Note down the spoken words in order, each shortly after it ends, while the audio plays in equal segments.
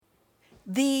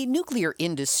The nuclear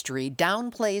industry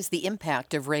downplays the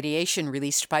impact of radiation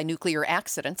released by nuclear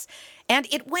accidents, and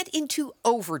it went into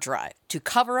overdrive to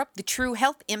cover up the true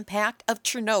health impact of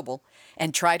Chernobyl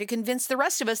and try to convince the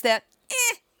rest of us that,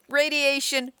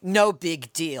 radiation, no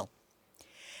big deal.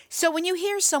 So when you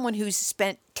hear someone who's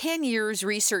spent 10 years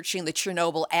researching the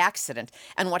Chernobyl accident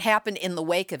and what happened in the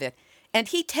wake of it, and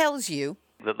he tells you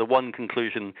that the one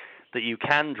conclusion that you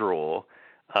can draw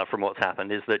from what's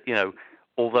happened is that,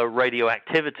 although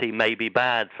radioactivity may be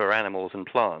bad for animals and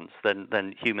plants,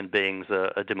 then human beings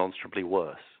are demonstrably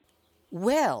worse.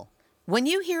 Well, when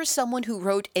you hear someone who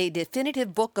wrote a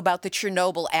definitive book about the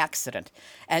Chernobyl accident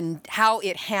and how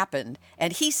it happened,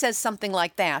 and he says something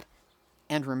like that,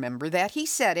 and remember that he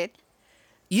said it,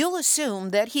 you'll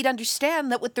assume that he'd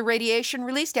understand that with the radiation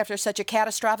released after such a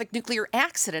catastrophic nuclear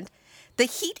accident, the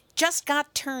heat just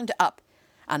got turned up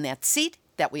on that seat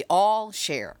that we all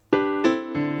share.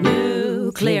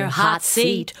 Nuclear hot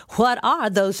seat, what are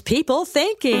those people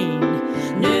thinking?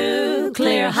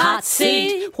 Nuclear hot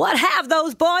seat, what have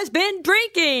those boys been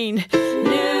drinking?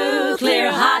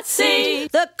 Nuclear hot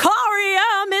seat, the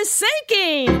corium is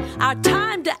sinking. Our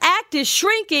time to act is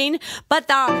shrinking, but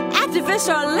our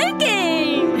activists are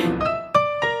linking.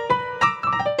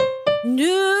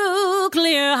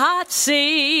 Nuclear hot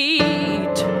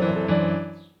seat,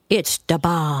 it's the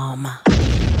bomb.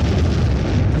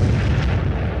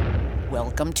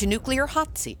 Welcome to Nuclear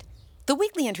Hot Seat, the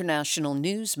weekly international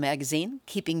news magazine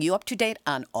keeping you up to date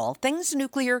on all things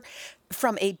nuclear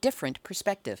from a different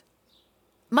perspective.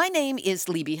 My name is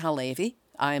Libbe HaLevy.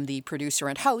 I am the producer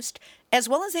and host, as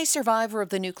well as a survivor of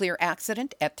the nuclear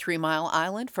accident at 3 Mile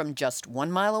Island from just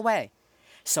 1 mile away.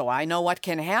 So I know what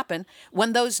can happen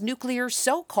when those nuclear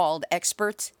so-called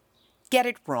experts get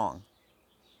it wrong.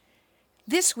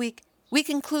 This week, we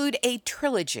conclude a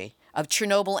trilogy of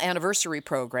Chernobyl anniversary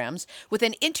programs with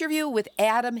an interview with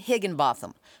Adam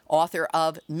Higginbotham, author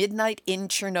of Midnight in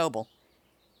Chernobyl.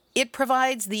 It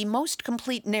provides the most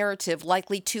complete narrative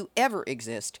likely to ever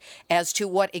exist as to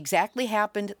what exactly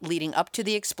happened leading up to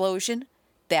the explosion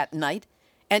that night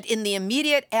and in the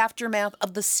immediate aftermath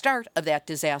of the start of that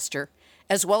disaster,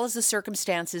 as well as the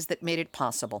circumstances that made it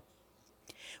possible.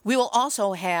 We will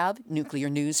also have nuclear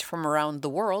news from around the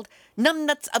world,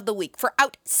 numbnuts of the week for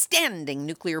outstanding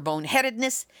nuclear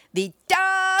boneheadedness, the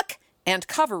duck and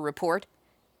cover report,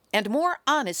 and more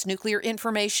honest nuclear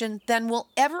information than will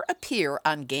ever appear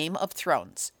on Game of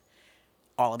Thrones.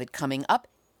 All of it coming up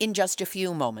in just a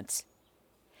few moments.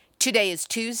 Today is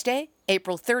Tuesday,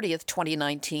 April 30th,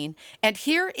 2019, and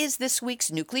here is this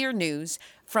week's nuclear news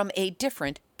from a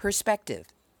different perspective.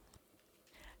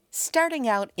 Starting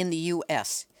out in the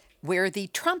U.S., where the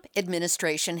Trump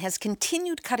administration has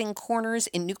continued cutting corners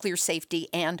in nuclear safety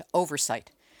and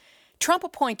oversight. Trump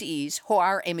appointees, who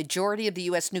are a majority of the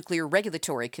U.S. Nuclear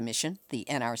Regulatory Commission, the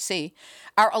NRC,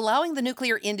 are allowing the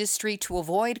nuclear industry to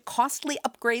avoid costly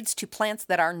upgrades to plants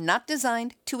that are not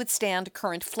designed to withstand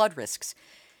current flood risks.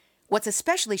 What's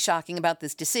especially shocking about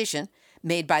this decision,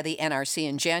 made by the NRC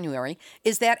in January,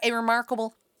 is that a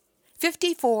remarkable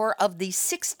 54 of the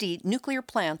 60 nuclear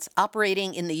plants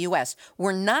operating in the U.S.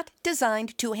 were not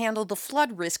designed to handle the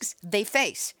flood risks they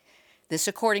face. This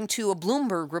according to a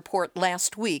Bloomberg report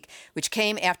last week, which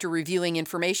came after reviewing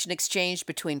information exchanged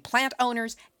between plant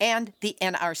owners and the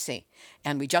NRC.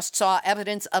 And we just saw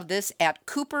evidence of this at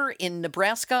Cooper in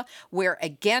Nebraska, where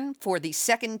again, for the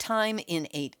second time in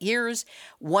 8 years,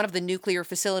 one of the nuclear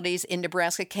facilities in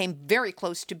Nebraska came very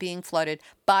close to being flooded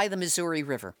by the Missouri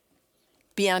River.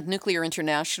 Beyond Nuclear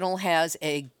International has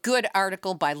a good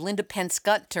article by Linda Pence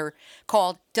Gunter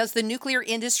called, "Does the Nuclear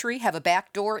Industry Have a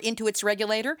Backdoor into its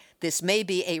Regulator? This may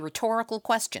be a rhetorical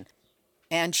question."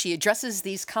 And she addresses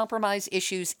these compromise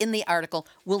issues in the article.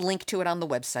 We'll link to it on the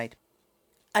website.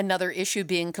 Another issue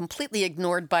being completely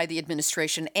ignored by the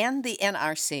administration and the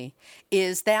NRC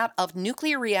is that of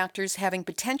nuclear reactors having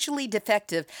potentially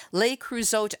defective Le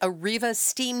Creusot Areva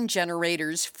steam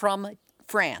generators from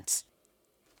France.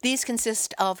 These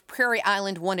consist of Prairie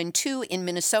Island 1 and 2 in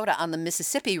Minnesota on the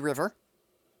Mississippi River,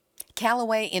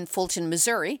 Callaway in Fulton,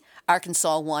 Missouri,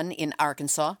 Arkansas 1 in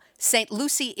Arkansas, St.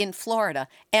 Lucie in Florida,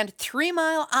 and 3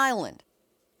 Mile Island,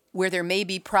 where there may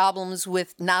be problems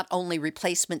with not only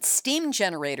replacement steam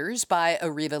generators by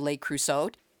Areva Le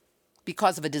Creusot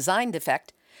because of a design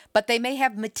defect, but they may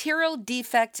have material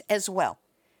defects as well.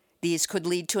 These could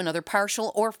lead to another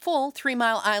partial or full 3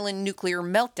 Mile Island nuclear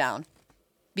meltdown,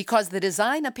 because the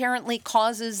design apparently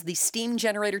causes the steam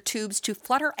generator tubes to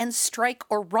flutter and strike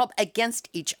or rub against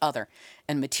each other,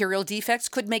 and material defects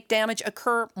could make damage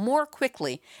occur more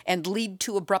quickly and lead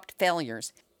to abrupt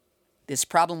failures. This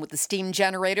problem with the steam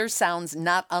generators sounds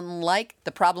not unlike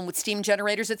the problem with steam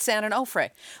generators at San Onofre,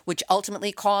 which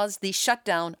ultimately caused the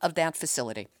shutdown of that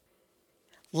facility.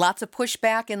 Lots of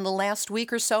pushback in the last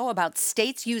week or so about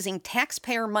states using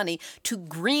taxpayer money to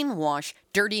greenwash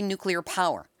dirty nuclear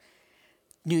power.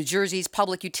 New Jersey's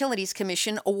Public Utilities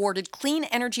Commission awarded clean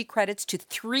energy credits to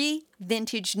 3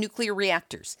 vintage nuclear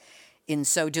reactors. In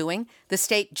so doing, the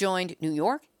state joined New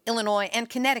York, Illinois, and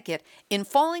Connecticut in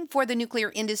falling for the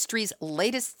nuclear industry's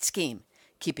latest scheme,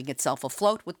 keeping itself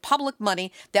afloat with public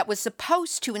money that was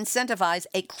supposed to incentivize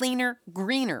a cleaner,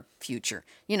 greener future.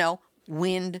 You know,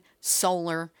 wind,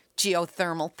 solar,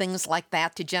 geothermal, things like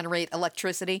that to generate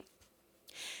electricity.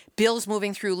 Bills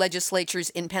moving through legislatures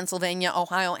in Pennsylvania,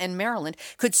 Ohio, and Maryland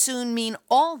could soon mean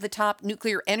all the top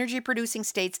nuclear energy-producing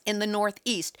states in the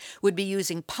Northeast would be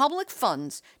using public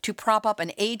funds to prop up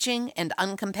an aging and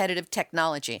uncompetitive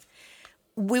technology.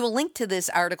 We will link to this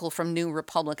article from New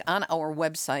Republic on our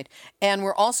website, and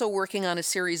we're also working on a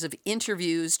series of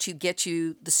interviews to get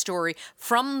you the story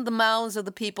from the mouths of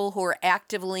the people who are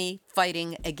actively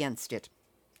fighting against it.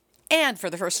 And for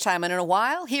the first time in a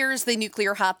while, here's the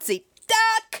Nuclear Hot Seat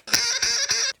Duck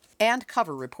and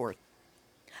cover report.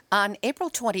 On April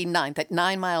 29th at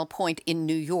 9 Mile Point in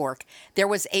New York, there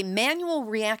was a manual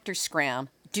reactor scram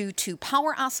due to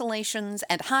power oscillations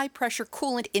and high-pressure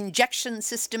coolant injection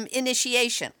system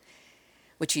initiation.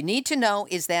 What you need to know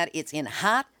is that it's in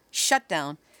hot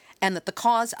shutdown and that the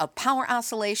cause of power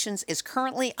oscillations is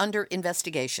currently under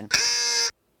investigation.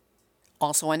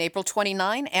 Also on April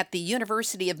 29, at the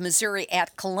University of Missouri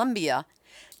at Columbia,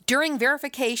 during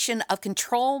verification of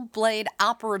control blade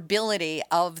operability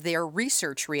of their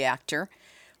research reactor,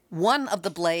 one of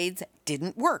the blades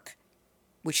didn't work,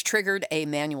 which triggered a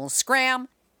manual scram,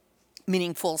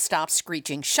 meaning full stop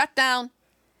screeching shutdown,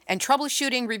 and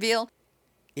troubleshooting revealed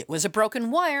it was a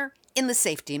broken wire in the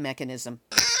safety mechanism.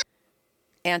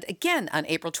 And again on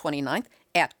April 29th,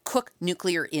 at Cook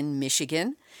Nuclear in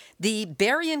Michigan, the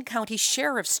Berrien County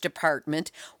Sheriff's Department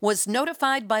was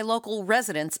notified by local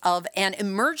residents of an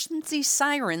emergency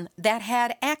siren that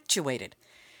had actuated.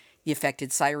 The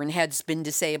affected siren has been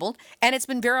disabled, and it's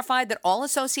been verified that all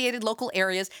associated local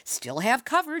areas still have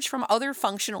coverage from other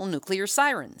functional nuclear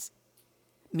sirens.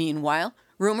 Meanwhile,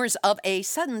 rumors of a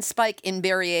sudden spike in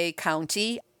Berrien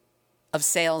County of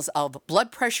sales of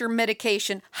blood pressure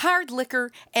medication, hard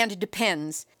liquor, and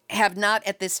Depends have not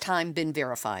at this time been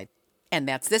verified. And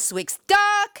that's this week's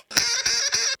Duck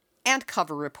and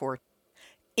Cover Report.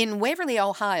 In Waverly,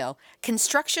 Ohio,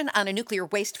 construction on a nuclear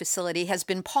waste facility has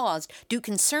been paused due to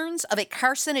concerns of a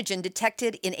carcinogen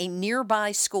detected in a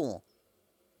nearby school.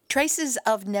 Traces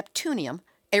of neptunium,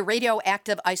 a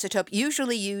radioactive isotope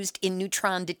usually used in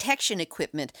neutron detection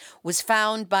equipment, was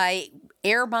found by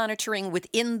air monitoring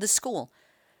within the school.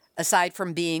 Aside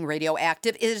from being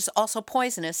radioactive, it is also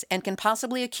poisonous and can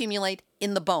possibly accumulate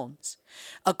in the bones.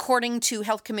 According to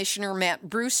Health Commissioner Matt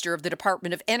Brewster of the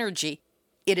Department of Energy,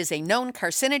 it is a known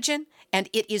carcinogen, and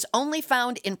it is only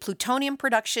found in plutonium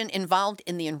production involved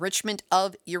in the enrichment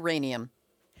of uranium.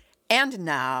 And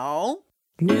now...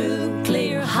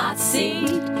 Nuclear Hot Seat,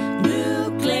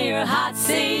 Nuclear Hot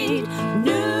Seat,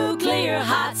 Nuclear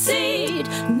Hot Seat,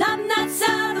 Numbnuts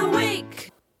of the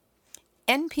Week.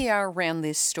 NPR ran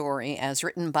this story as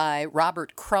written by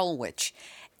Robert Krulwich,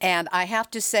 and I have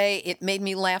to say it made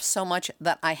me laugh so much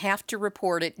that I have to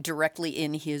report it directly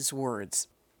in his words.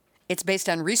 It's based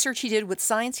on research he did with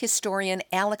science historian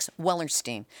Alex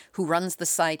Wellerstein, who runs the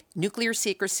site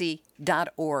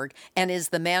nuclearsecrecy.org and is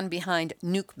the man behind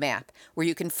Nuke Map, where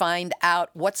you can find out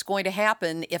what's going to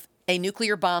happen if a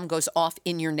nuclear bomb goes off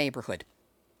in your neighborhood.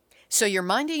 So you're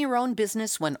minding your own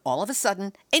business when all of a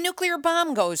sudden a nuclear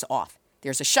bomb goes off.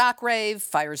 There's a shockwave,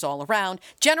 fires all around,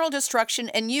 general destruction,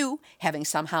 and you, having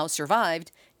somehow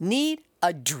survived, need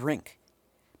a drink.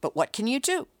 But what can you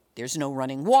do? There's no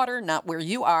running water, not where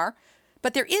you are,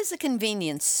 but there is a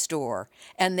convenience store,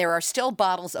 and there are still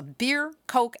bottles of beer,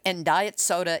 Coke, and diet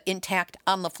soda intact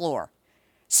on the floor.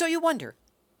 So you wonder,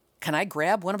 can I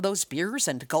grab one of those beers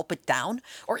and gulp it down,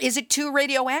 or is it too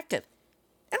radioactive?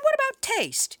 And what about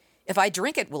taste? If I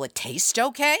drink it, will it taste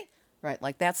okay? Right,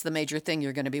 like that's the major thing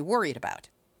you're going to be worried about.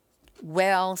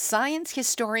 Well, science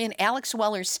historian Alex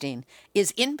Wellerstein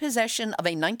is in possession of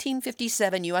a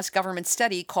 1957 U.S. government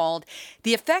study called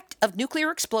The Effect of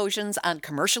Nuclear Explosions on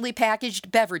Commercially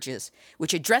Packaged Beverages,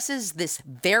 which addresses this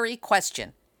very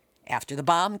question. After the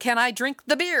bomb, can I drink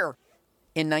the beer?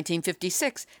 In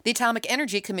 1956, the Atomic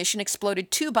Energy Commission exploded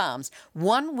 2 bombs,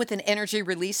 one with an energy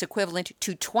release equivalent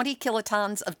to 20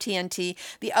 kilotons of TNT,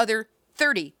 the other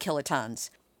 30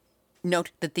 kilotons.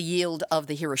 Note that the yield of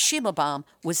the Hiroshima bomb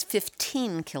was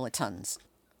 15 kilotons.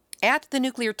 At the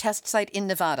nuclear test site in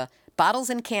Nevada, bottles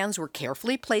and cans were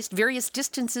carefully placed various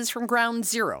distances from ground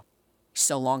zero,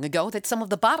 so long ago that some of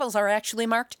the bottles are actually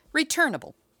marked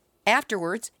returnable.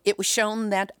 Afterwards, it was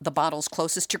shown that the bottles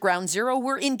closest to ground zero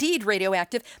were indeed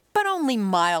radioactive, but only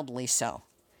mildly so.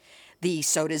 The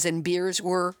sodas and beers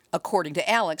were, according to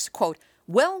Alex, quote,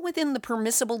 well within the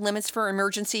permissible limits for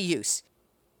emergency use,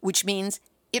 which means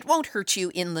it won't hurt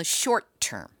you in the short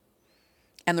term.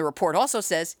 And the report also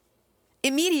says,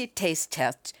 immediate taste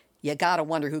tests, you gotta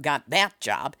wonder who got that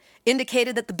job,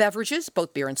 indicated that the beverages,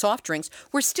 both beer and soft drinks,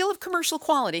 were still of commercial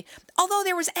quality, although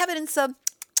there was evidence of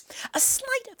a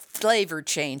slight flavor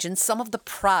change in some of the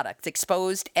products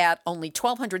exposed at only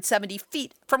 1,270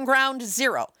 feet from ground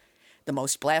zero. The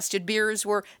most blasted beers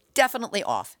were definitely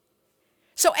off.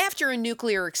 So after a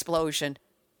nuclear explosion,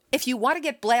 if you want to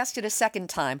get blasted a second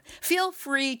time, feel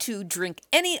free to drink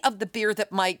any of the beer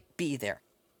that might be there.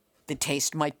 The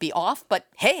taste might be off, but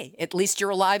hey, at least you're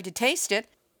alive to taste it.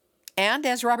 And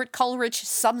as Robert Coleridge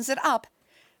sums it up,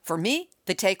 for me,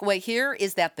 the takeaway here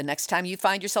is that the next time you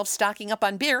find yourself stocking up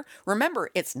on beer, remember,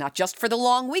 it's not just for the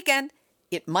long weekend.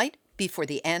 It might be for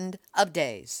the end of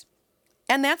days.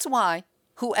 And that's why,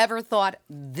 whoever thought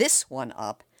this one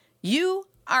up, you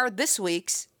are this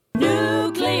week's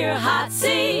Nuclear Hot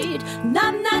Seat,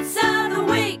 Numbnuts of the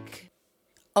Week.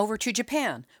 Over to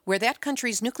Japan, where that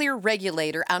country's nuclear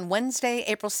regulator on Wednesday,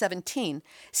 April 17,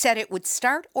 said it would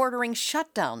start ordering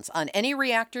shutdowns on any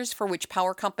reactors for which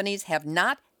power companies have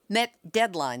not met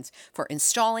deadlines for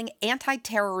installing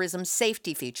anti-terrorism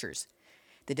safety features.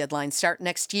 The deadlines start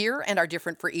next year and are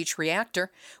different for each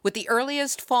reactor, with the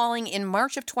earliest falling in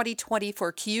March of 2020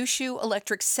 for Kyushu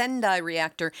Electric Sendai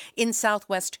reactor in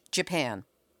southwest Japan.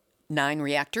 9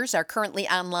 reactors are currently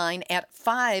online at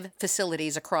 5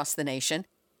 facilities across the nation,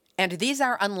 and these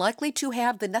are unlikely to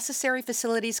have the necessary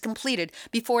facilities completed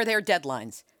before their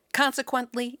deadlines.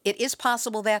 Consequently, it is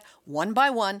possible that, one by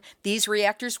one, these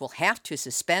reactors will have to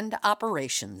suspend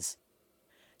operations.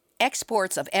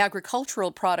 Exports of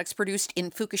agricultural products produced in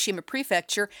Fukushima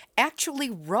Prefecture actually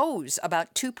rose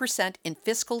about 2% in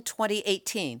fiscal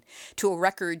 2018 to a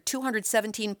record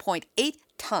 217.8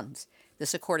 tons,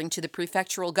 this according to the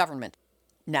prefectural government.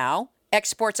 Now,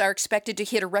 exports are expected to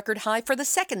hit a record high for the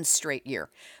second straight year,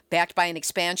 backed by an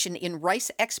expansion in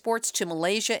rice exports to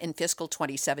Malaysia in fiscal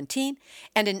 2017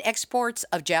 and in exports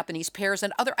of Japanese pears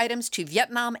and other items to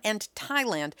Vietnam and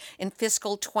Thailand in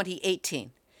fiscal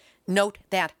 2018. Note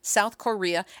that South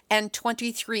Korea and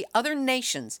 23 other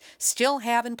nations still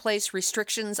have in place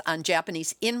restrictions on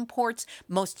Japanese imports,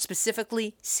 most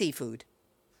specifically seafood.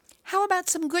 How about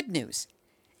some good news?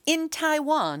 In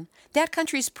Taiwan, that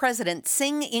country's president,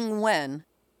 Tsing Ing-wen,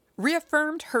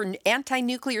 reaffirmed her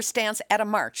anti-nuclear stance at a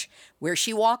march where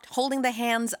she walked holding the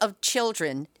hands of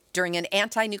children during an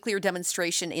anti-nuclear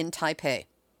demonstration in Taipei.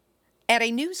 At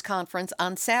a news conference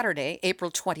on Saturday,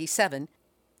 April 27,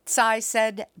 Tsai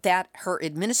said that her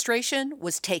administration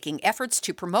was taking efforts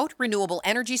to promote renewable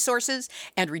energy sources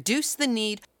and reduce the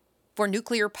need for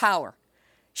nuclear power.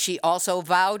 She also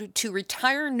vowed to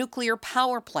retire nuclear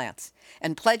power plants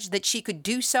and pledged that she could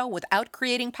do so without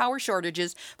creating power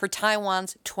shortages for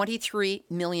Taiwan's 23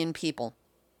 million people.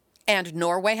 And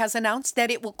Norway has announced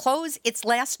that it will close its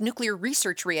last nuclear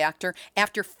research reactor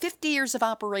after 50 years of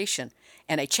operation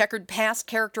and a checkered past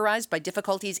characterized by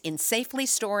difficulties in safely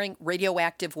storing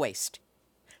radioactive waste.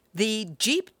 The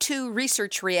Jeep 2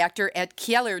 research reactor at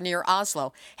Kjeller near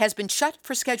Oslo has been shut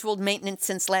for scheduled maintenance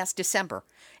since last December,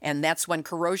 and that's when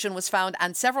corrosion was found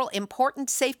on several important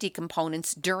safety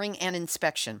components during an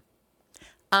inspection.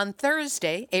 On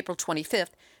Thursday, April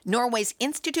 25th, Norway's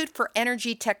Institute for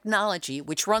Energy Technology,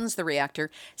 which runs the reactor,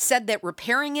 said that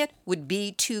repairing it would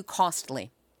be too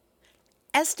costly.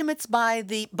 Estimates by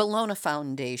the Bellona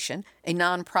Foundation, a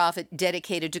nonprofit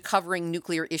dedicated to covering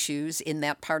nuclear issues in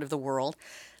that part of the world,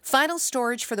 final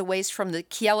storage for the waste from the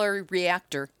Kjeller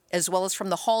reactor, as well as from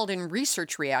the Halden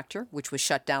research reactor, which was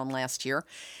shut down last year,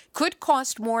 could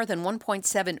cost more than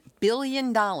 $1.7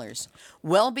 billion,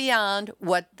 well beyond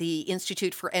what the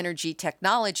Institute for Energy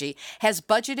Technology has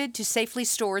budgeted to safely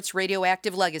store its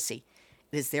radioactive legacy.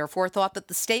 It is therefore thought that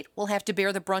the state will have to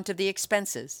bear the brunt of the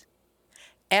expenses.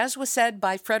 As was said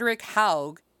by Frederick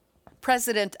Haug,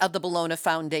 president of the Bellona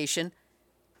Foundation,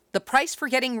 the price for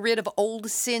getting rid of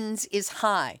old sins is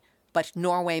high, but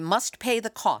Norway must pay the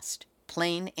cost,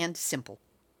 plain and simple.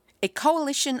 A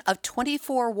coalition of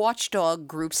 24 watchdog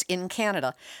groups in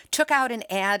Canada took out an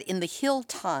ad in the Hill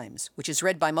Times, which is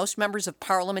read by most members of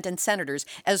Parliament and senators,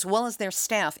 as well as their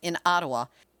staff in Ottawa,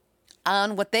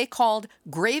 on what they called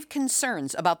grave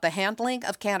concerns about the handling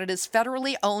of Canada's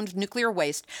federally owned nuclear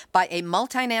waste by a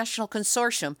multinational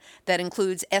consortium that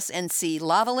includes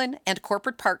SNC-Lavalin and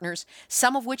corporate partners,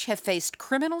 some of which have faced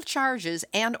criminal charges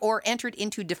and or entered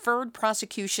into deferred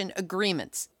prosecution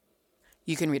agreements.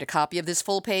 You can read a copy of this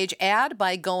full-page ad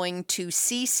by going to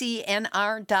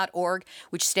ccnr.org,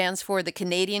 which stands for the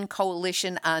Canadian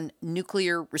Coalition on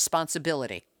Nuclear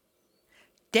Responsibility.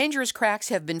 Dangerous cracks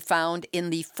have been found in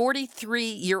the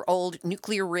 43-year-old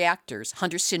nuclear reactors,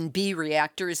 Hunterston B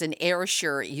reactors in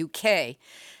Ayrshire, UK,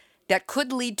 that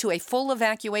could lead to a full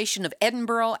evacuation of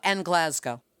Edinburgh and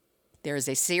Glasgow. There is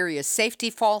a serious safety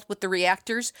fault with the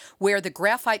reactors where the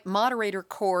graphite moderator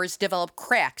cores develop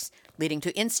cracks, leading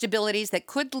to instabilities that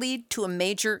could lead to a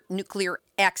major nuclear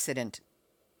accident.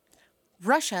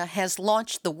 Russia has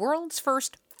launched the world's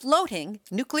first floating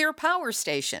nuclear power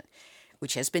station,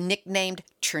 which has been nicknamed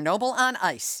Chernobyl on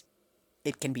Ice.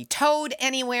 It can be towed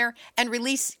anywhere and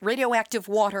release radioactive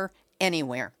water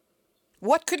anywhere.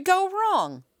 What could go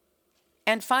wrong?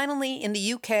 And finally, in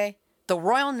the UK, the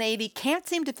Royal Navy can't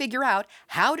seem to figure out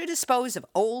how to dispose of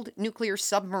old nuclear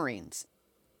submarines.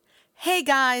 Hey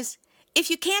guys, if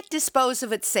you can't dispose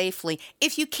of it safely,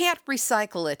 if you can't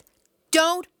recycle it,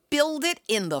 don't build it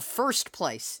in the first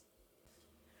place.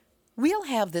 We'll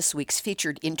have this week's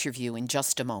featured interview in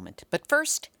just a moment, but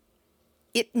first,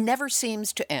 it never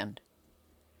seems to end.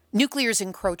 Nuclear's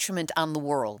encroachment on the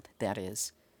world, that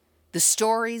is. The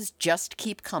stories just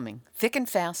keep coming, thick and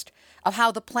fast, of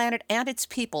how the planet and its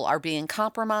people are being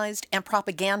compromised and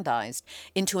propagandized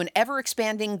into an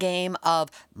ever-expanding game of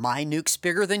my nuke's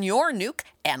bigger than your nuke,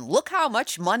 and look how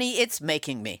much money it's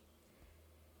making me.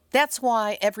 That's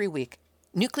why every week,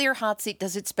 Nuclear Hot Seat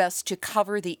does its best to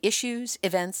cover the issues,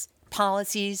 events,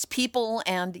 policies, people,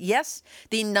 and, yes,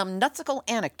 the numbnutsical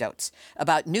anecdotes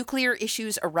about nuclear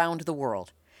issues around the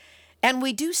world. And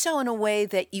we do so in a way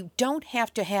that you don't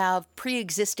have to have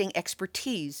pre-existing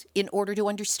expertise in order to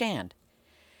understand.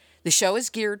 The show is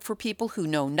geared for people who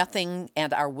know nothing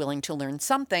and are willing to learn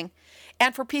something,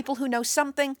 and for people who know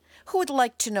something who would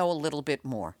like to know a little bit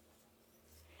more.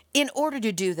 In order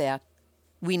to do that,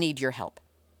 we need your help.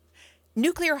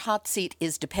 Nuclear Hot Seat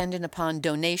is dependent upon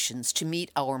donations to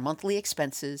meet our monthly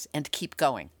expenses and keep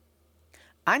going.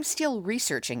 I'm still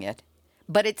researching it,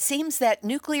 but it seems that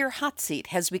Nuclear Hot Seat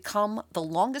has become the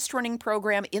longest-running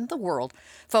program in the world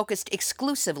focused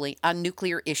exclusively on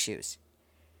nuclear issues.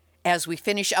 As we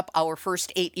finish up our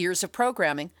first 8 years of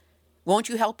programming, won't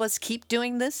you help us keep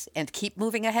doing this and keep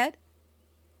moving ahead?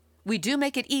 We do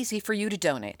make it easy for you to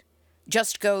donate.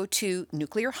 Just go to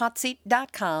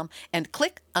nuclearhotseat.com and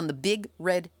click on the big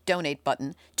red donate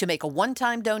button to make a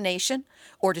one-time donation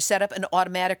or to set up an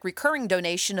automatic recurring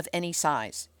donation of any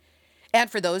size. And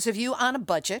for those of you on a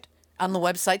budget, on the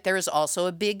website there is also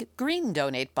a big green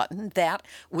donate button that,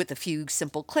 with a few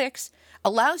simple clicks,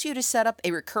 allows you to set up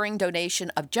a recurring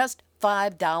donation of just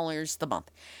 $5 a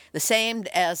month, the same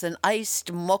as an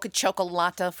iced mocha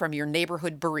chocolate from your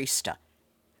neighborhood barista.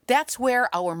 That's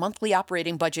where our monthly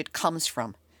operating budget comes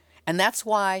from. And that's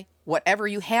why, whatever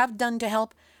you have done to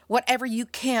help, whatever you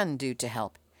can do to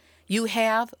help, you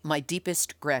have my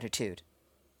deepest gratitude.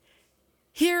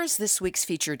 Here's this week's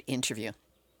featured interview.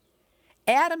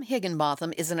 Adam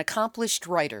Higginbotham is an accomplished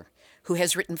writer who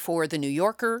has written for The New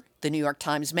Yorker, The New York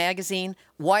Times Magazine,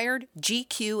 Wired,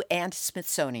 GQ, and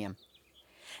Smithsonian.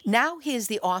 Now he is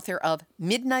the author of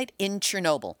Midnight in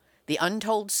Chernobyl, The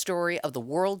Untold Story of the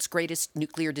World's Greatest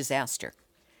Nuclear Disaster.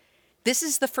 This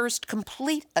is the first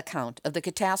complete account of the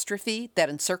catastrophe that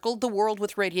encircled the world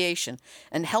with radiation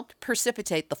and helped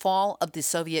precipitate the fall of the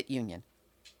Soviet Union.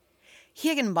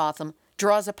 Higginbotham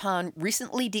draws upon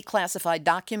recently declassified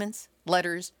documents,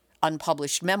 letters,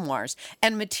 unpublished memoirs,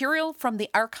 and material from the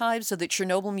archives of the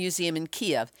Chernobyl Museum in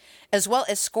Kiev, as well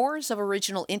as scores of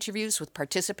original interviews with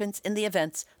participants in the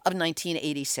events of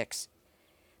 1986.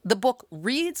 The book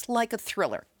reads like a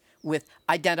thriller, with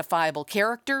identifiable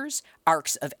characters,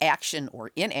 arcs of action or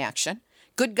inaction,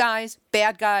 good guys,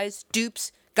 bad guys,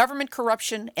 dupes, government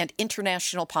corruption, and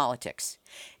international politics.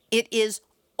 It is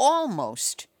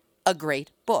almost a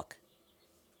great book.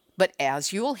 But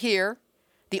as you'll hear,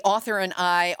 the author and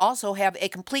I also have a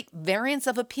complete variance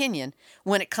of opinion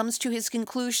when it comes to his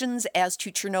conclusions as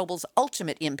to Chernobyl's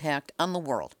ultimate impact on the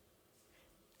world.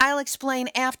 I'll explain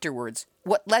afterwards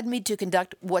what led me to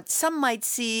conduct what some might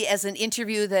see as an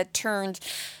interview that turned,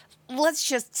 let's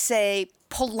just say,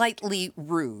 politely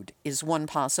rude is one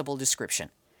possible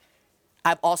description.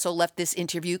 I've also left this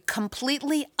interview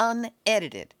completely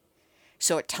unedited,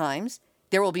 so at times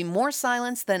there will be more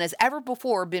silence than has ever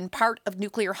before been part of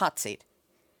Nuclear Hot Seat.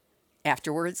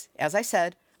 Afterwards, as I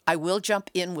said, I will jump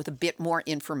in with a bit more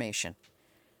information.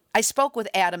 I spoke with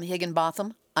Adam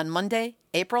Higginbotham on Monday,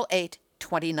 April 8,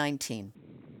 2019.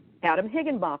 Adam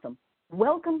Higginbotham,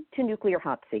 welcome to Nuclear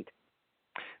Hot Seat.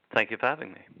 Thank you for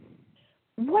having me.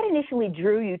 What initially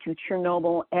drew you to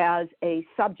Chernobyl as a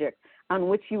subject on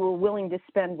which you were willing to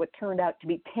spend what turned out to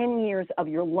be 10 years of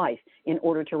your life in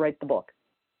order to write the book?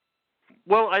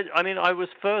 Well, I was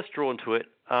first drawn to it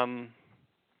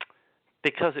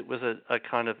because it was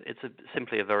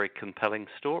simply a very compelling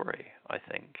story, I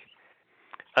think.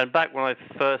 And back when I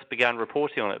first began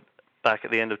reporting on it, back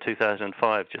at the end of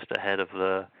 2005, just ahead of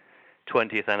the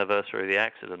 20th anniversary of the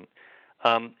accident,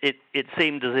 it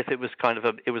seemed as if it was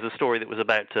it was a story that was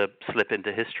about to slip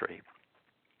into history.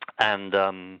 And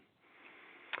there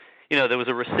was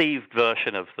a received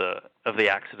version of the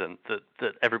accident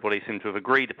that everybody seemed to have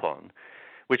agreed upon,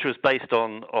 which was based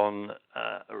on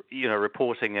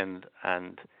reporting and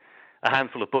a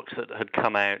handful of books that had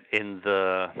come out in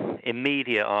the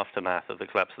immediate aftermath of the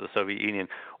collapse of the Soviet Union,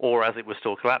 or as it was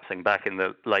still collapsing back in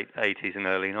the late 80s and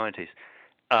early 90s.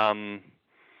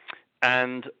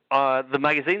 The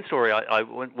magazine story I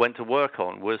went to work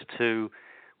on was to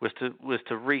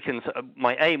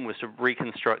my aim was to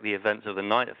reconstruct the events of the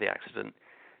night of the accident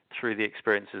through the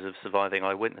experiences of surviving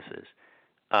eyewitnesses.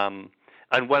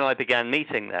 And when I began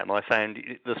meeting them, I found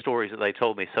the stories that they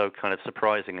told me so kind of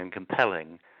surprising and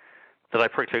compelling that I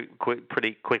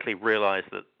pretty quickly realized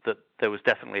that there was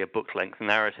definitely a book-length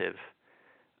narrative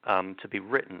to be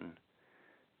written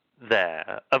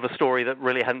there of a story that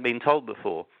really hadn't been told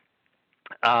before.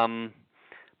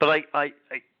 But I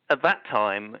at that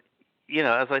time,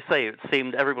 as I say,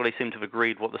 everybody seemed to have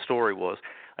agreed what the story was,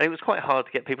 and it was quite hard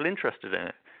to get people interested in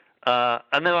it.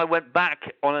 And then I went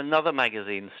back on another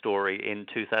magazine story in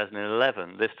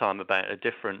 2011, this time about a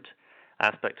different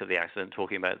aspect of the accident,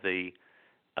 talking about the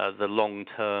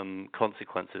long-term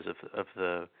consequences of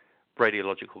the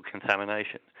radiological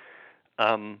contamination.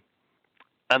 And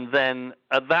then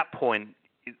at that point,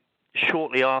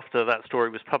 shortly after that story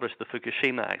was published, the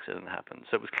Fukushima accident happened.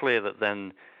 So it was clear that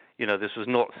then, this was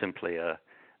not simply a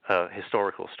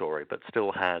historical story, but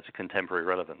still had contemporary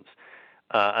relevance.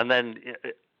 And then,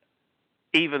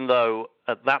 even though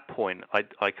at that point I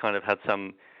kind of had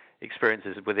some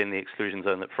experiences within the exclusion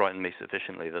zone that frightened me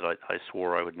sufficiently that I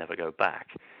swore I would never go back.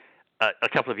 A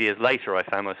couple of years later, I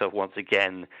found myself once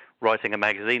again writing a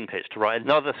magazine pitch to write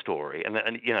another story, and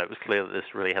it was clear that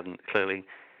this really had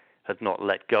not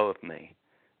let go of me.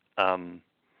 And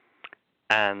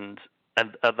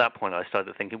at that point, I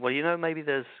started thinking, well, maybe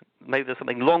there's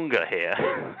something longer here.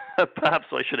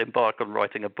 Perhaps I should embark on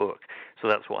writing a book. So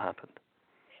that's what happened.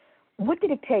 What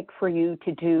did it take for you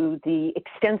to do the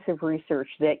extensive research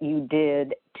that you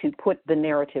did to put the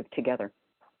narrative together?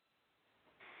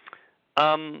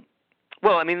 Well,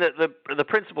 the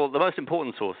principal, the most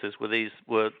important sources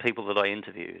were people that I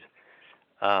interviewed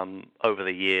over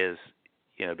the years.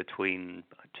 Between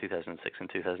 2006 and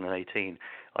 2018,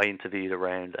 I interviewed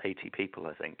around 80 people,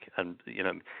 I think, and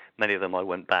many of them I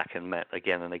went back and met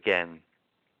again and again,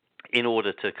 in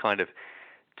order to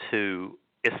to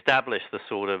establish the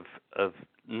sort of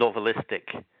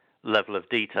novelistic level of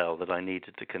detail that I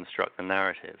needed to construct the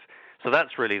narrative. So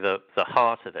that's really the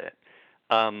heart of it.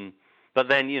 But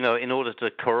then, in order to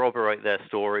corroborate their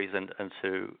stories and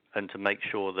to make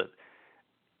sure that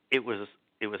it was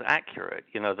accurate,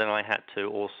 then I had to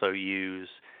also use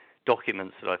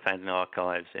documents that I found in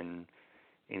archives in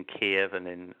Kiev and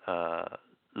in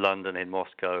London, in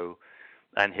Moscow,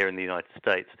 and here in the United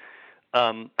States.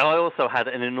 And I also had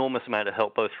an enormous amount of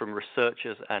help both from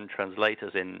researchers and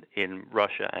translators in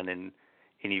Russia and in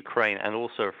Ukraine, and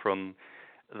also from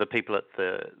the people at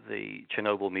the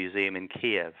Chernobyl Museum in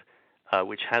Kiev,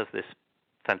 which has this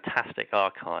fantastic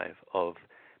archive of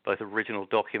both original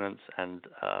documents and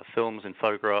films and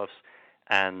photographs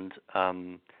and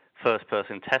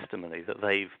first-person testimony that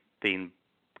they've been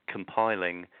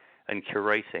compiling and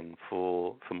curating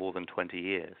for more than 20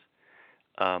 years.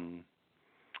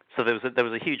 So there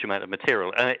was a huge amount of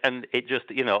material, and it just,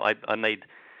 I made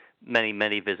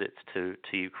many visits to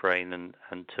Ukraine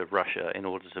and to Russia in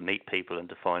order to meet people and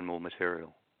to find more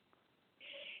material.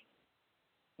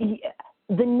 Yeah.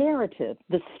 The narrative,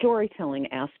 the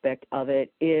storytelling aspect of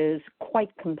it is quite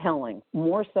compelling,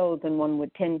 more so than one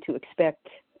would tend to expect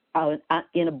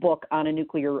in a book on a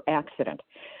nuclear accident.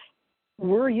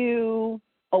 Were you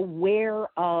aware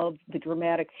of the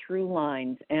dramatic through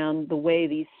lines and the way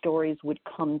these stories would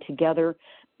come together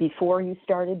before you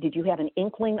started? Did you have an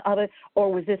inkling of it, or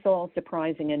was this all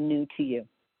surprising and new to you?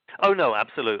 Oh no,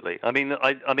 absolutely. I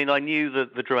knew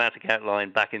the dramatic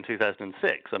outline back in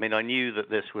 2006. I knew that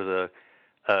this was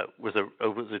was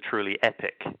a truly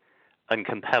epic and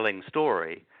compelling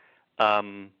story.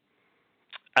 When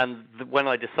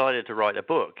I decided to write a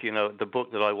book, the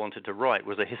book that I wanted to write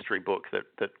was a history book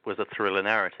that was a thriller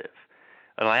narrative.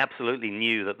 And I absolutely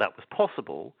knew that was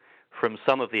possible from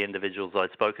some of the individuals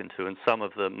I'd spoken to and some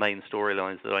of the main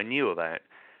storylines that I knew about.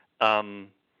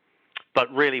 But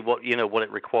really what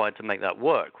it required to make that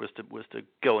work was to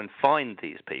go and find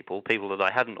these people that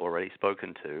I hadn't already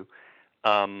spoken to,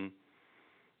 and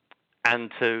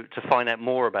to find out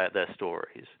more about their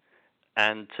stories,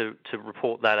 and to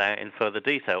report that out in further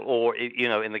detail, or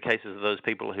in the cases of those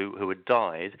people who had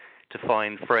died, to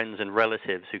find friends and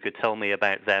relatives who could tell me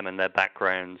about them and their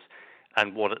backgrounds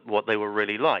and what they were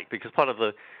really like. Because part of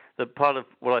part of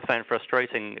what I found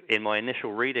frustrating in my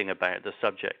initial reading about the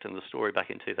subject and the story back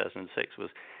in 2006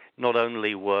 was not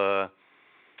only were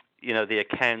the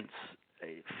accounts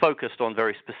focused on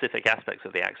very specific aspects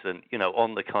of the accident,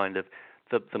 on the kind of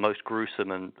the most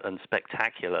gruesome and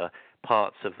spectacular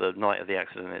parts of the night of the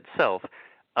accident itself,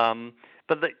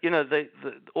 but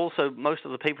also most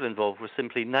of the people involved were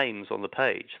simply names on the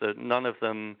page. That none of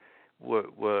them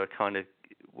were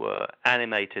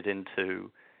animated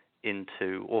into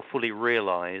or fully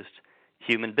realized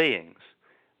human beings.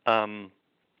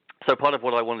 So part of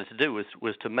what I wanted to do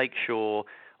was to make sure,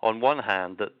 on one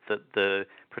hand, that the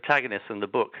protagonists in the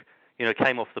book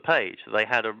came off the page. They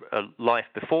had a life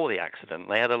before the accident.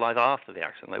 They had a life after the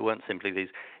accident. They weren't simply these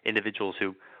individuals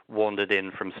who wandered in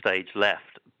from stage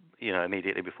left,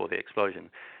 immediately before the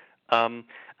explosion. And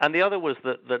the other was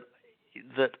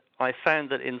that I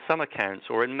found that in some accounts,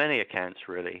 or in many accounts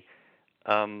really,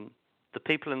 the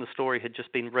people in the story had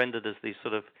just been rendered as these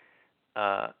sort of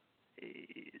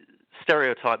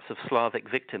stereotypes of Slavic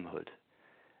victimhood,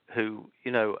 who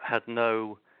had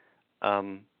no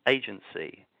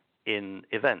agency in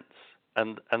events,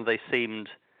 and they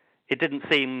didn't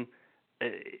seem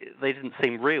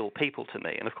real people to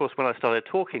me. And of course, when I started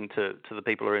talking to the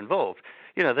people who are involved,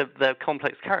 they're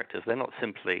complex characters. They're not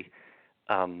simply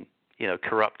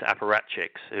corrupt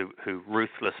apparatchiks who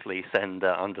ruthlessly send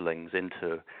their underlings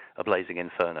into a blazing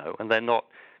inferno, and they're not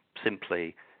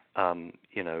simply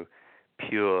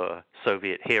pure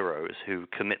Soviet heroes who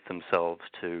commit themselves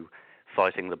to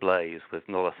fighting the blaze with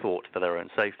not a thought for their own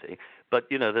safety. But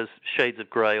there's shades of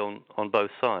grey on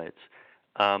both sides,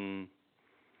 and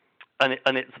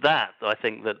it's that I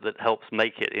think that helps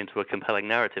make it into a compelling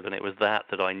narrative. And it was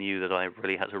that I knew that I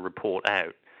really had to report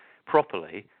out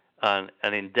properly and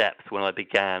in depth when I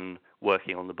began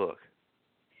working on the book.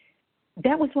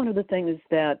 That was one of the things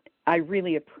that I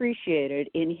really appreciated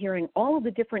in hearing all of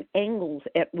the different angles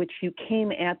at which you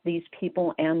came at these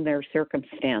people and their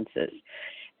circumstances.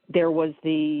 There was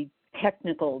the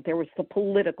technical, there was the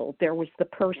political, there was the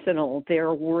personal,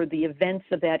 there were the events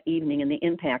of that evening and the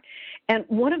impact. And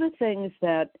one of the things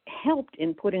that helped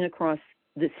in putting across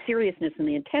the seriousness and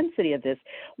the intensity of this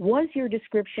was your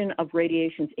description of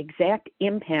radiation's exact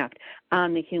impact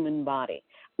on the human body,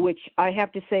 which I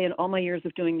have to say in all my years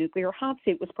of doing Nuclear Hot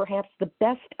Seat was perhaps the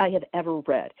best I have ever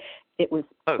read. It was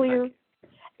clear.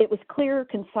 It was clear,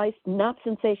 concise, not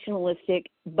sensationalistic,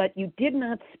 but you did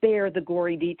not spare the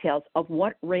gory details of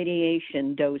what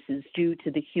radiation doses do to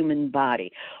the human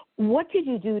body. What did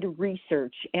you do to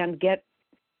research and get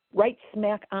right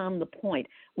smack on the point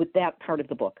with that part of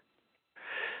the book?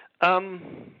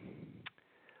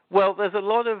 Well, there's a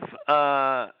lot of,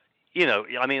 I'm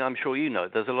sure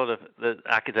there's a lot of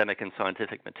academic and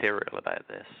scientific material about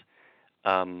this.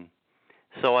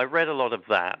 So I read a lot of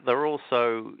that. There are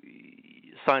also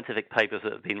scientific papers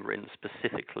that have been written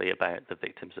specifically about the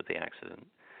victims of the accident.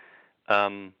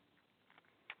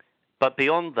 But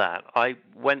beyond that, I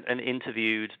went and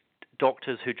interviewed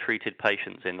doctors who treated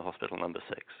patients in Hospital Number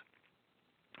 6.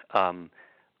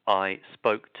 I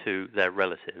spoke to their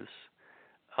relatives.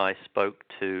 I spoke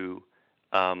to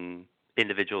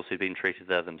individuals who'd been treated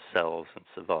there themselves and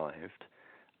survived.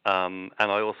 And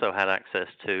I also had access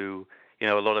to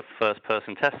a lot of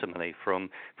first-person testimony from,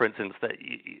 for instance, that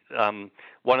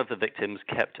one of the victims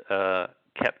kept a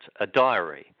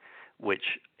diary,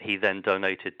 which he then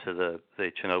donated to the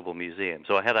Chernobyl Museum.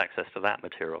 So I had access to that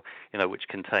material, which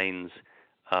contains,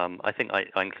 I think I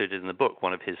included in the book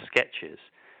one of his sketches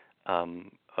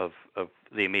of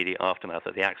the immediate aftermath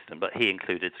of the accident. But he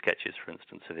included sketches, for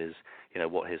instance, of his,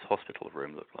 what his hospital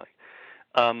room looked like.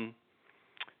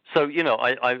 So,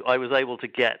 I was able to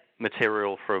get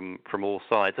material from all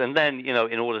sides. And then,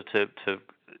 in order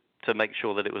to make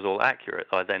sure that it was all accurate,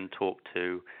 I then talked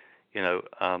to,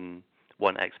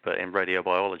 one expert in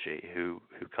radiobiology who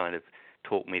kind of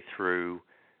talked me through,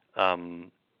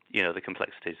 the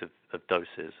complexities of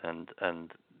doses and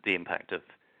the impact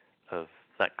of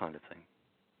that kind of thing.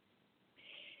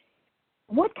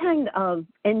 What kind of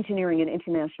engineering and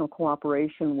international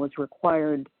cooperation was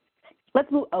required? Let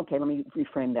me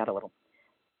reframe that a little.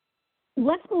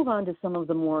 Let's move on to some of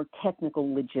the more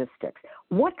technical logistics.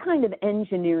 What kind of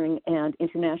engineering and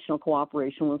international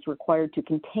cooperation was required to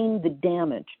contain the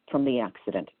damage from the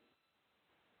accident?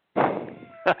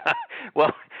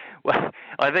 well,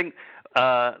 I think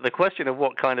the question of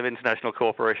what kind of international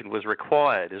cooperation was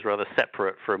required is rather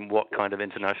separate from what kind of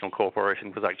international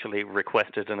cooperation was actually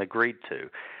requested and agreed to.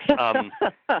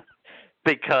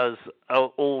 Because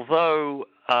although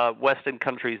Western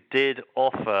countries did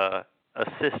offer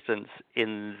assistance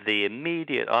in the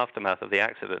immediate aftermath of the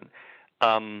accident,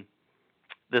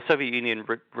 the Soviet Union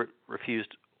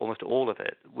refused almost all of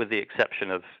it, with the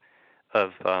exception of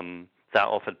that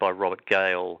offered by Robert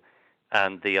Gale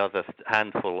and the other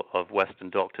handful of Western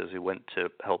doctors who went to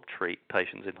help treat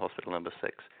patients in Hospital Number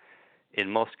 6 in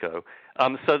Moscow.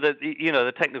 So that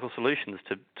the technical solutions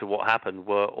to what happened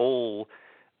were all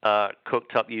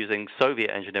cooked up using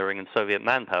Soviet engineering and Soviet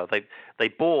manpower. They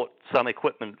bought some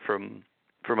equipment from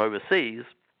overseas.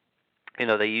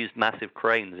 They used massive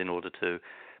cranes in order to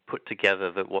put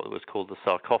together what was called the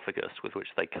sarcophagus, with which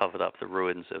they covered up the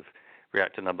ruins of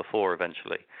reactor number 4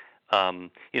 eventually.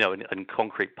 And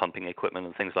concrete pumping equipment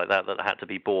and things like that had to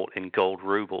be bought in gold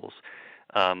rubles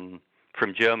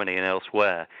from Germany and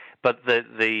elsewhere. But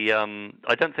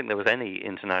I don't think there was any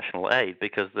international aid,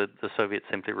 because the Soviets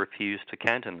simply refused to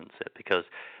countenance it, because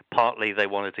partly they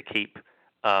wanted to keep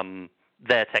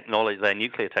their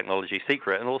nuclear technology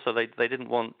secret, and also they didn't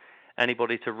want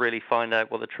anybody to really find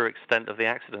out what the true extent of the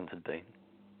accident had been.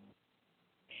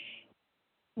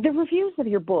 The reviews of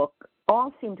your book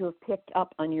all seem to have picked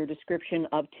up on your description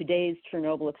of today's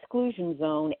Chernobyl exclusion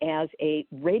zone as a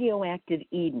radioactive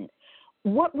Eden.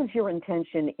 What was your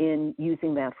intention in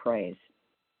using that phrase?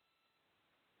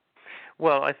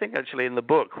 Well, I think actually in the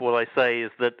book what I say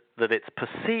is that it's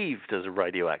perceived as a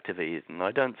radioactive Eden.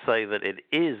 I don't say that it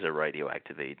is a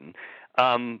radioactive Eden,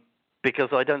 because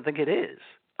I don't think it is.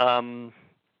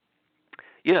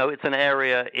 It's an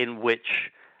area in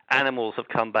which animals have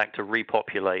come back to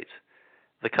repopulate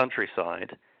the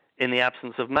countryside in the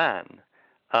absence of man.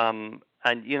 And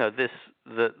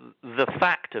the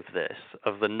fact of this,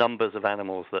 of the numbers of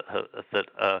animals that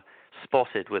are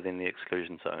spotted within the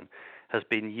exclusion zone, has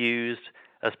been used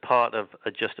as part of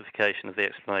a justification of the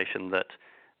explanation that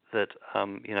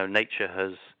nature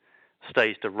has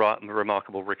staged a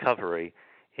remarkable recovery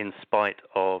in spite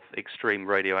of extreme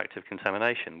radioactive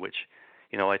contamination, which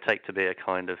I take to be a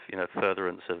kind of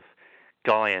furtherance of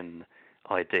Gaian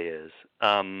ideas.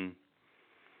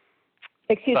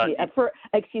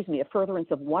 Excuse me, a furtherance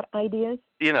of what ideas?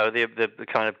 The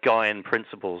kind of Gaian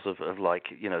principles of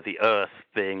the Earth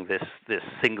being this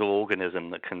single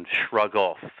organism that can shrug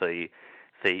off the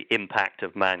impact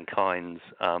of mankind's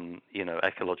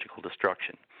ecological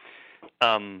destruction.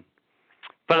 But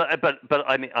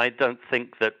I mean, I don't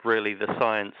think that really the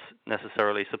science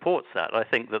necessarily supports that. I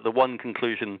think that the one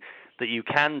conclusion that you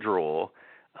can draw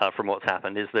from what's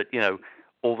happened is that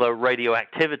although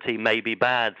radioactivity may be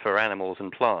bad for animals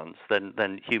and plants,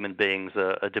 then human beings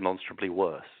are demonstrably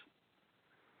worse.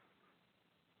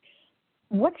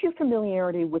 What's your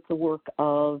familiarity with the work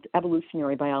of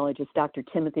evolutionary biologist Dr.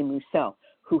 Timothy Mousseau,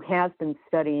 who has been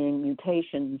studying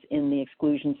mutations in the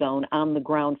exclusion zone on the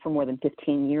ground for more than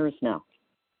 15 years now?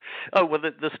 Oh, well,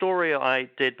 the story I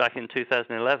did back in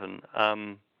 2011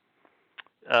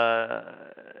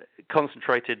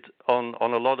 concentrated on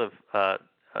a lot of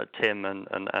Tim and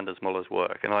Anders Moller's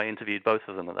work, and I interviewed both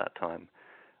of them at that time.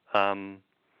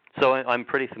 So I'm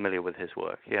pretty familiar with his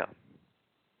work, yeah.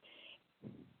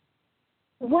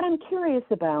 What I'm curious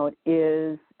about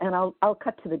is, and I'll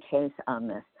cut to the chase on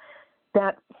this,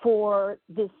 that for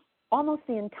this almost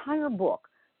the entire book,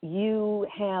 you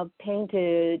have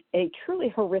painted a truly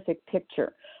horrific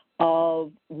picture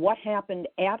of what happened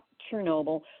at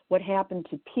Chernobyl, what happened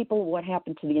to people, what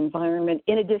happened to the environment,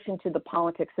 in addition to the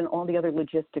politics and all the other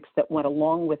logistics that went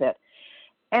along with it.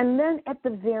 And then at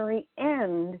the very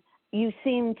end, you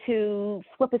seem to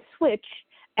flip a switch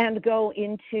and go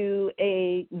into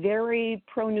a very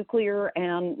pro-nuclear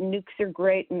and nukes are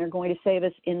great and they're going to save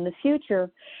us in the future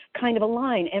kind of a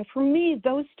line. And for me,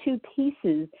 those two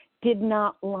pieces did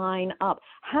not line up.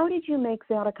 How did you make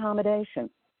that accommodation?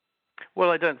 Well,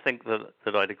 I don't think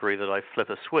that I'd agree that I flip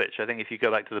a switch. I think if you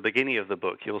go back to the beginning of the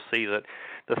book, you'll see that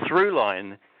the through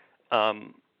line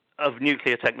of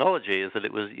nuclear technology is that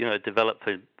it was, developed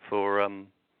for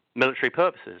military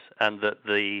purposes, and that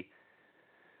the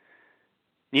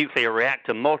nuclear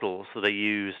reactor models that are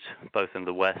used both in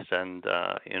the West and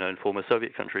in former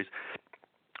Soviet countries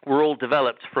were all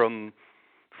developed from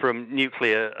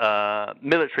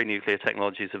military nuclear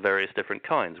technologies of various different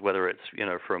kinds, whether it's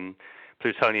from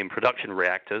plutonium production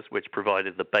reactors, which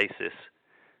provided the basis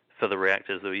for the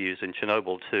reactors that were used in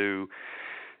Chernobyl, to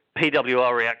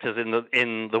PWR reactors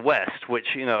in the West, which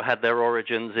had their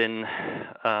origins in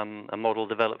a model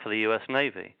developed for the U.S.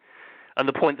 Navy. And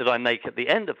the point that I make at the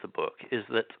end of the book is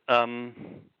that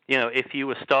if you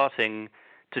were starting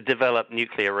to develop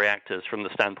nuclear reactors from the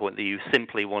standpoint that you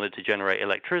simply wanted to generate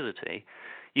electricity,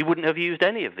 you wouldn't have used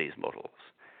any of these models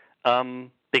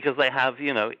because they have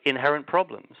inherent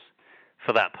problems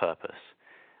for that purpose.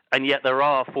 And yet there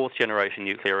are fourth-generation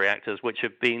nuclear reactors which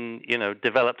have been,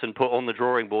 developed and put on the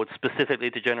drawing board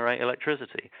specifically to generate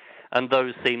electricity. And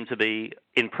those seem to be,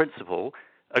 in principle,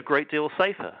 a great deal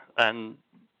safer and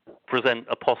present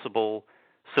a possible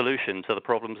solution to the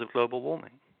problems of global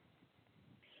warming.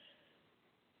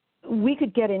 We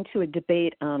could get into a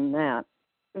debate on that.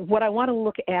 What I want to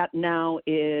look at now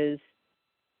is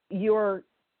your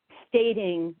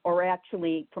stating, or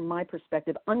actually, from my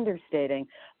perspective, understating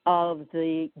of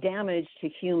the damage to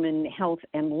human health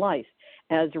and life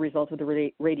as a result of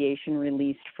the radiation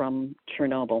released from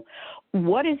Chernobyl.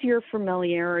 What is your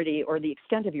familiarity, or the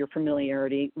extent of your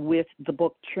familiarity, with the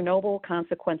book Chernobyl: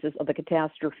 Consequences of the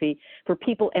Catastrophe for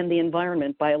People and the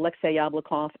Environment by Alexei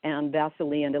Yablokov and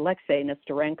Vasily and Alexei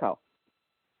Nestorenko?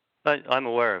 I'm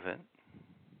aware of it.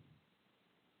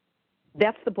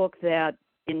 That's the book that,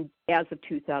 as of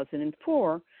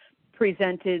 2004,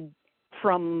 presented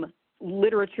from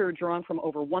literature drawn from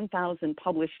over 1,000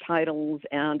 published titles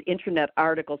and internet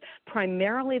articles,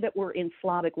 primarily that were in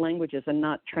Slavic languages and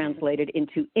not translated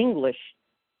into English.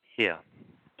 Yeah.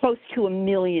 Close to 1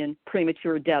 million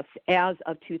premature deaths as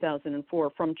of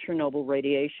 2004 from Chernobyl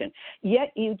radiation.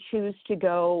 Yet you choose to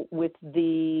go with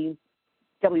the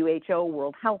WHO,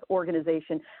 World Health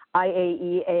Organization,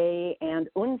 IAEA, and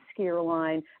UNSCEAR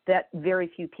line that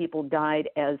very few people died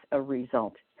as a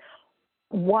result.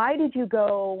 Why did you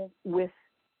go with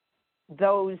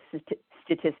those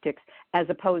statistics as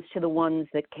opposed to the ones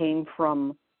that came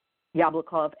from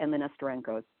Yablokov and the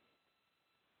Nestorenkos?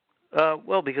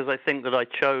 Well, because I think that I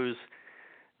chose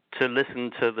to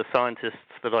listen to the scientists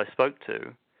that I spoke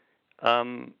to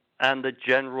and the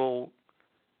general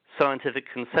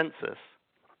scientific consensus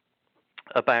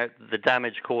about the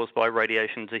damage caused by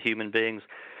radiation to human beings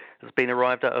has been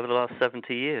arrived at over the last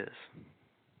 70 years.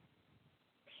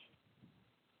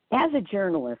 As a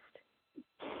journalist,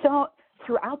 so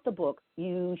throughout the book,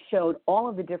 you showed all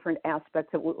of the different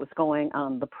aspects of what was going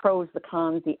on, the pros, the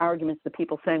cons, the arguments, the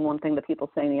people saying one thing, the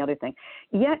people saying the other thing.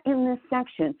 Yet in this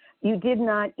section, you did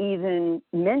not even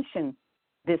mention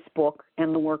this book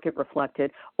and the work it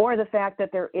reflected, or the fact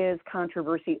that there is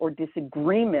controversy or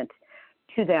disagreement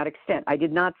to that extent. I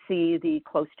did not see the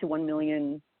close to 1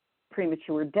 million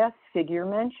premature death figure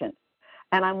mentioned.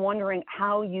 And I'm wondering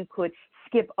how you could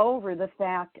skip over the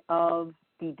fact of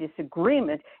the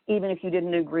disagreement, even if you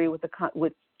didn't agree with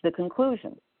the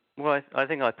conclusion. Well, I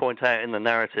think I point out in the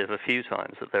narrative a few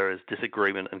times that there is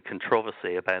disagreement and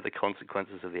controversy about the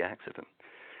consequences of the accident.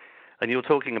 And you're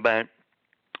talking about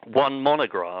one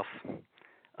monograph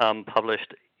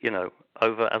published,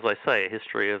 over, as I say, a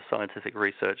history of scientific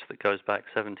research that goes back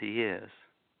 70 years.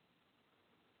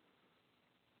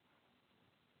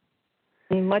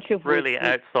 Much of really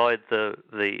outside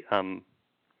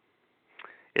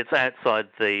it's outside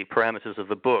the parameters of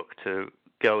the book to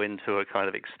go into a kind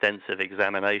of extensive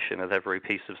examination of every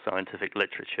piece of scientific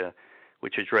literature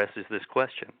which addresses this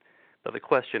question. But the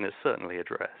question is certainly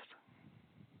addressed.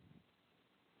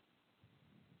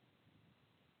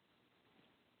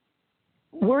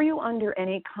 Were you under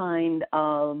any kind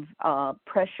of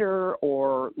pressure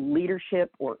or leadership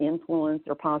or influence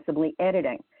or possibly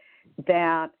editing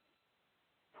that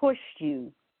pushed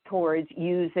you towards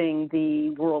using the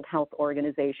World Health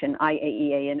Organization,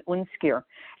 IAEA, and UNSCEAR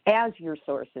as your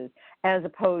sources, as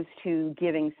opposed to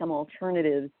giving some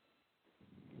alternatives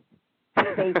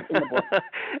space in the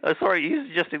book? Sorry, you're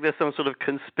suggesting there's some sort of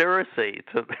conspiracy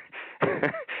to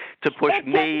to push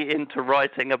me into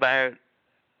writing about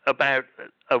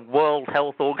a World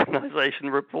Health Organization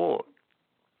report?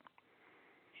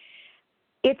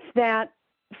 It's that,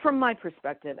 from my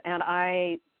perspective, and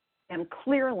I am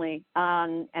clearly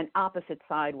on an opposite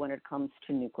side when it comes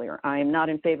to nuclear. I am not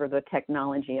in favor of the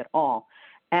technology at all.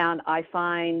 And I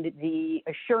find the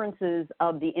assurances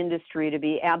of the industry to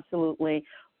be absolutely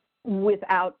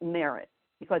without merit,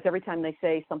 because every time they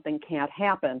say something can't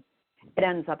happen, it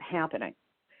ends up happening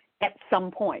at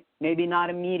some point. Maybe not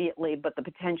immediately, but the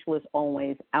potential is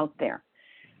always out there.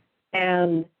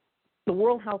 And the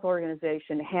World Health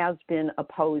Organization has been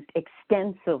opposed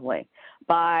extensively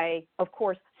by, of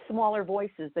course, smaller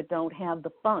voices that don't have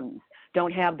the funds,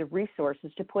 don't have the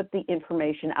resources to put the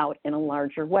information out in a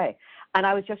larger way. And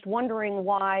I was just wondering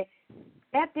why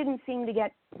that didn't seem to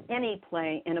get any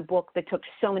play in a book that took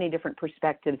so many different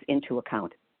perspectives into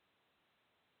account.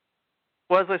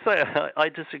 Well, as I say, I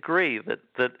disagree that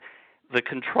the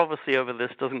controversy over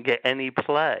this doesn't get any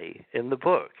play in the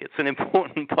book. It's an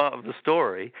important part of the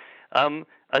story, and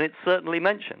it's certainly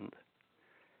mentioned.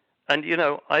 And,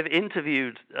 I've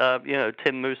interviewed,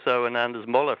 Tim Musso and Anders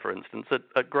Moller, for instance,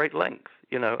 at great length,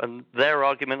 and their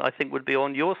argument, I think, would be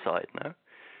on your side, no?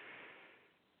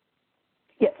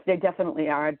 Yes, they definitely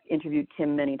are. I've interviewed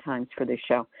Tim many times for this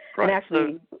show. Right. And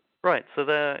actually, So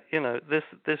there,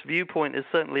 this viewpoint is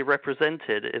certainly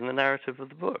represented in the narrative of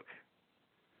the book.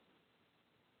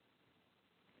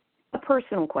 a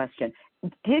personal question.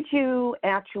 Did you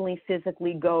actually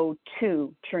physically go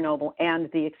to Chernobyl and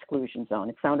the exclusion zone?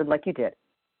 It sounded like you did.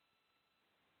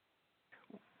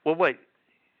 Well, wait.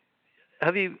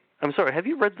 Have you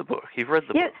read the book? You've read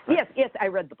the book, right? Yes, I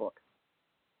read the book.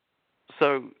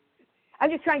 So I'm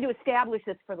just trying to establish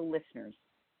this for the listeners.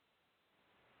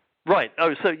 Right.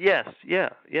 Oh, so yes, yeah,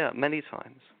 many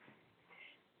times.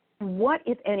 What,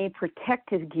 if any,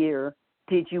 protective gear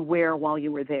did you wear while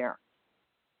you were there?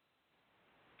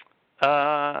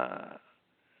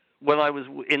 When I was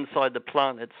inside the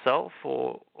plant itself,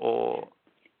 or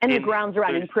and the grounds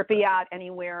around in Pripyat,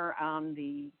 anywhere on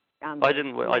the. I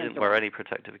didn't wear any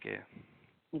protective gear.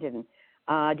 You didn't.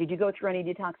 Did you go through any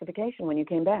detoxification when you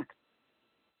came back?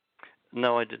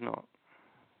 No, I did not.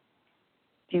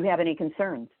 Do you have any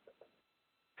concerns?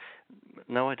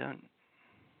 No, I don't.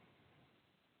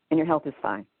 And your health is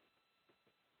fine?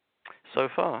 So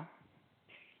far.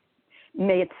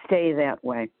 May it stay that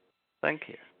way. Thank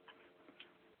you.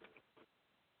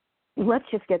 Let's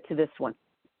just get to this one.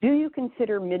 Do you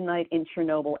consider Midnight in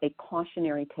Chernobyl a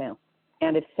cautionary tale?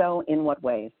 And if so, in what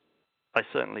ways? I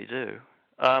certainly do.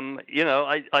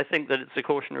 I think that it's a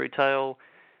cautionary tale,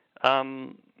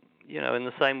 in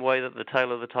the same way that the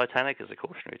tale of the Titanic is a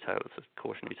cautionary tale. It's a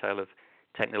cautionary tale of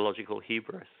technological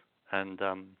hubris and,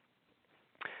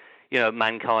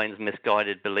 mankind's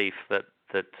misguided belief that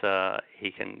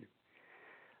he can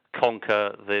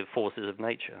conquer the forces of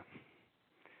nature.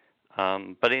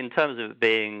 But in terms of it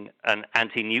being an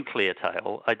anti-nuclear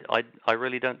tale, I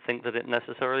really don't think that it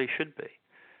necessarily should be.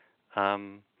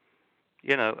 And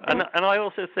I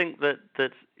also think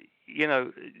that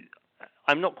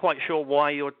I'm not quite sure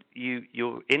why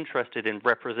you're interested in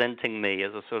representing me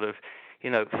as a sort of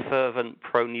fervent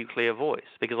pro-nuclear voice,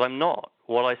 because I'm not.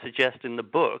 What I suggest in the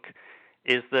book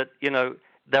is that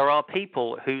there are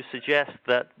people who suggest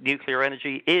that nuclear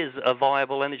energy is a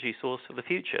viable energy source for the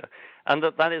future, and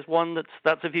that is one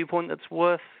that's a viewpoint that's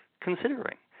worth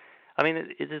considering. I mean,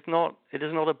 it is not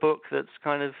a book that's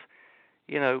kind of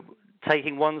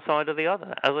taking one side or the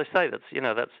other. As I say,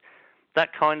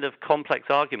 that kind of complex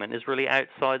argument is really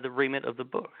outside the remit of the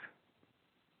book.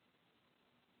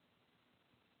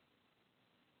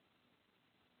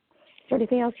 Is there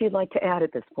anything else you'd like to add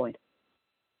at this point?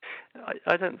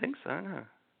 I don't think so, no.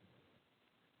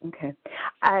 Okay.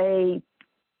 I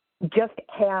just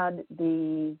had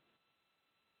the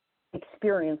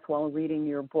experience while reading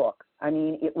your book. I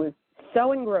mean, it was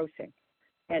so engrossing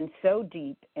and so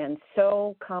deep and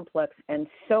so complex and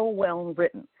so well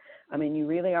written. I mean, you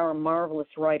really are a marvelous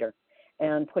writer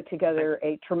and put together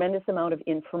a tremendous amount of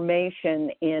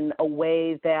information in a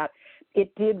way that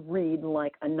it did read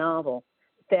like a novel,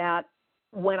 that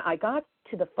when I got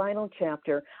to the final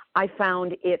chapter, I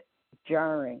found it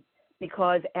jarring,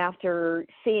 because after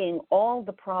seeing all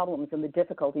the problems and the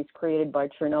difficulties created by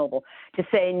Chernobyl, to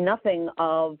say nothing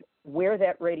of where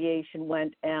that radiation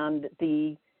went and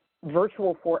the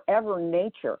virtual forever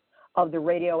nature of the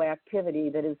radioactivity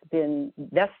that has been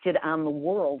vested on the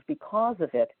world because of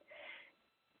it,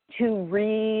 to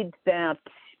read that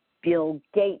Bill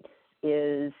Gates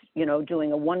is,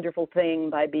 doing a wonderful thing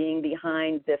by being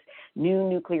behind this new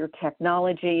nuclear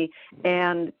technology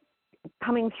and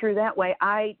coming through that way,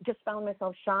 I just found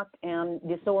myself shocked and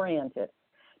disoriented,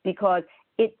 because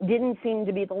it didn't seem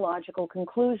to be the logical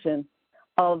conclusion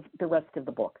of the rest of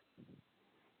the book.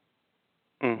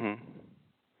 Mm-hmm.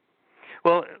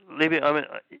 Well, Libby, I mean,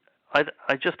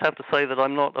 I just have to say that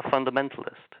I'm not a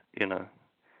fundamentalist,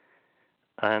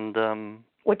 and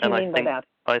what do you mean by that?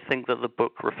 I think that the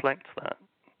book reflects that.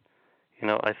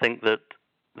 I think that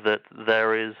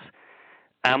there is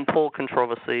ample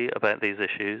controversy about these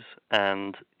issues,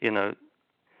 and a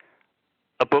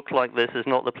book like this is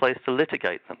not the place to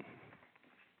litigate them.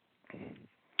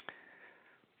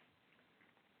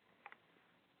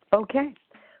 Okay.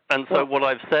 And so what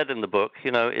I've said in the book,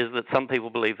 is that some people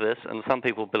believe this and some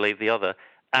people believe the other.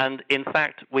 And in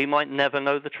fact, we might never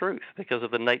know the truth because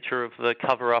of the nature of the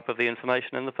cover-up of the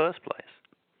information in the first place.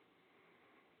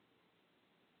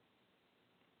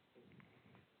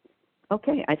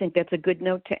 Okay, I think that's a good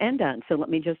note to end on. So let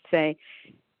me just say,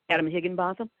 Adam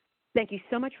Higginbotham, thank you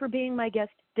so much for being my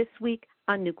guest this week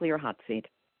on Nuclear Hot Seat.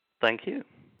 Thank you.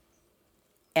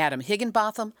 Adam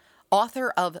Higginbotham,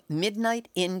 author of Midnight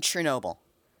in Chernobyl.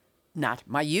 Not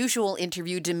my usual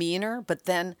interview demeanor, but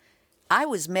then I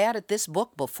was mad at this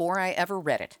book before I ever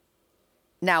read it.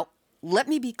 Now, let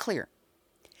me be clear.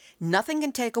 Nothing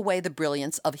can take away the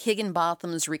brilliance of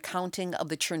Higginbotham's recounting of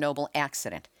the Chernobyl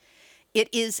accident. It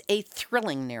is a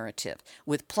thrilling narrative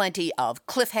with plenty of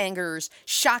cliffhangers,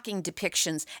 shocking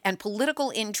depictions, and political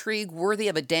intrigue worthy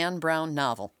of a Dan Brown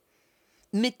novel.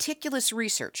 Meticulous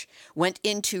research went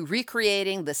into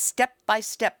recreating the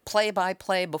step-by-step,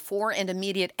 play-by-play before and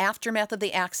immediate aftermath of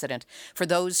the accident for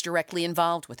those directly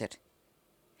involved with it.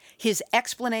 His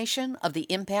explanation of the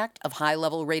impact of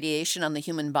high-level radiation on the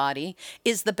human body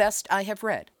is the best I have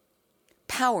read.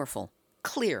 Powerful,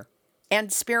 clear,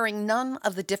 and sparing none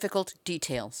of the difficult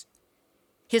details.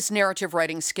 His narrative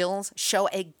writing skills show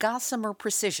a gossamer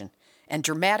precision and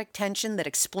dramatic tension that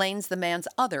explains the man's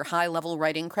other high-level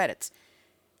writing credits.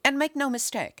 And make no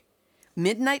mistake,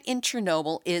 Midnight in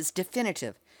Chernobyl is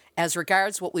definitive as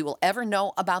regards what we will ever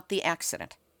know about the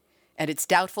accident, and it's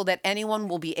doubtful that anyone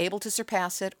will be able to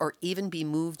surpass it or even be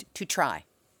moved to try.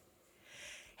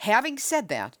 Having said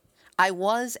that, I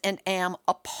was and am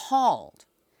appalled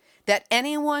that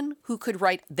anyone who could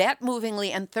write that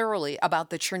movingly and thoroughly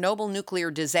about the Chernobyl nuclear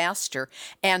disaster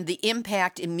and the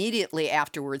impact immediately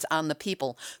afterwards on the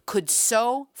people could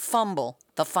so fumble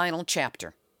the final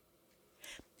chapter.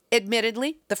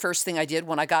 Admittedly, the first thing I did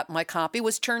when I got my copy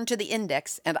was turn to the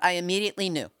index, and I immediately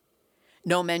knew.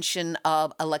 No mention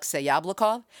of Alexei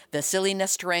Yablokov, Vasily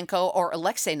Nestorenko, or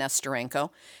Alexei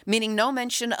Nestorenko, meaning no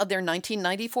mention of their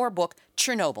 1994 book,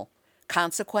 Chernobyl,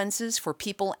 Consequences for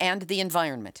People and the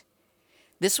Environment.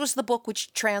 This was the book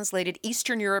which translated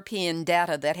Eastern European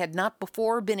data that had not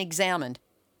before been examined,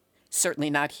 certainly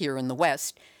not here in the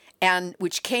West, and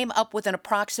which came up with an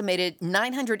approximated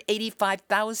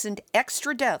 985,000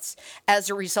 extra deaths as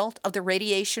a result of the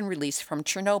radiation release from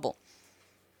Chernobyl.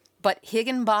 But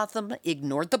Higginbotham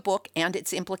ignored the book and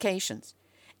its implications.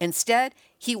 Instead,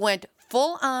 he went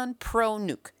full-on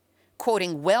pro-nuke,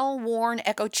 quoting well-worn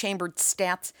echo-chambered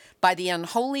stats by the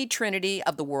unholy trinity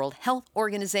of the World Health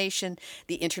Organization,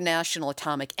 the International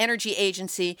Atomic Energy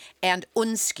Agency, and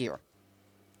UNSCEAR,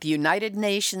 the United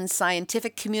Nations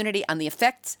Scientific Community on the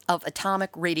Effects of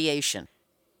Atomic Radiation.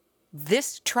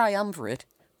 This triumvirate,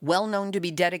 well known to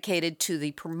be dedicated to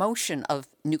the promotion of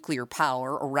nuclear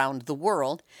power around the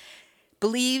world,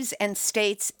 believes and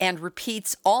states and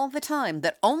repeats all the time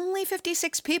that only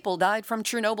 56 people died from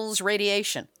Chernobyl's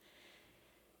radiation.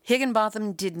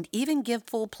 Higginbotham didn't even give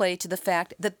full play to the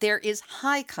fact that there is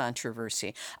high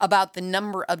controversy about the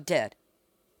number of dead,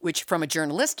 which from a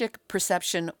journalistic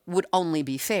perception would only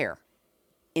be fair.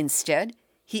 Instead,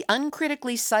 he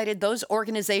uncritically cited those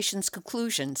organizations'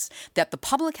 conclusions that the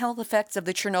public health effects of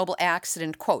the Chernobyl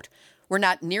accident, quote, were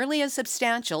not nearly as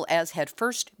substantial as had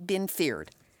first been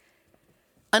feared.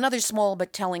 Another small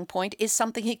but telling point is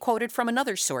something he quoted from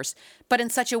another source, but in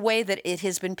such a way that it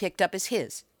has been picked up as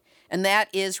his, and that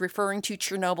is referring to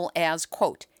Chernobyl as,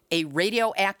 quote, a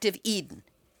radioactive Eden,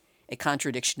 a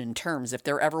contradiction in terms if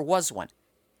there ever was one.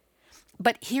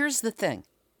 But here's the thing.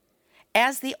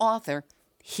 As the author,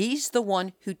 he's the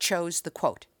one who chose the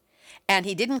quote. And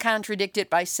he didn't contradict it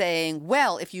by saying,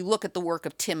 well, if you look at the work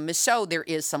of Tim Mousseau, there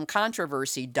is some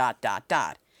controversy, ...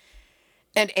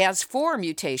 And as for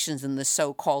mutations in the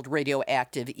so-called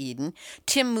radioactive Eden,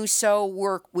 Tim Mousseau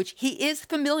work, which he is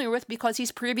familiar with because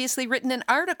he's previously written an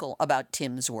article about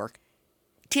Tim's work,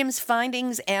 Tim's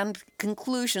findings and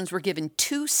conclusions were given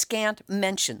too scant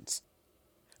mentions,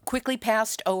 quickly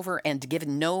passed over and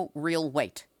given no real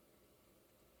weight.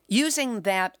 Using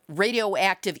that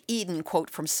radioactive Eden quote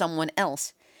from someone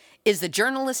else is the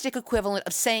journalistic equivalent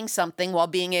of saying something while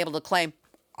being able to claim,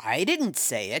 I didn't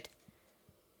say it.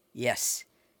 Yes,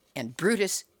 and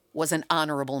Brutus was an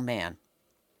honorable man.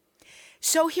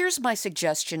 So here's my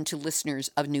suggestion to listeners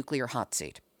of Nuclear Hot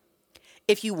Seat.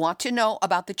 If you want to know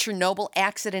about the Chernobyl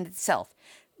accident itself,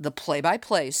 the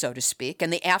play-by-play, so to speak,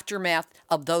 and the aftermath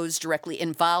of those directly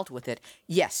involved with it,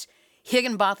 yes,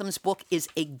 Higginbotham's book is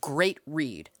a great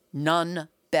read, none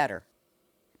better.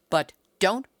 But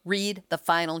don't read the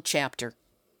final chapter.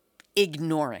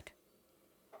 Ignore it.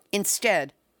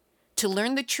 Instead, to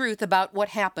learn the truth about what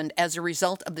happened as a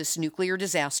result of this nuclear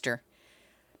disaster,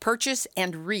 purchase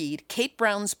and read Kate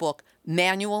Brown's book,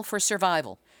 Manual for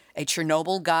Survival, A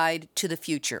Chernobyl Guide to the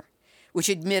Future, which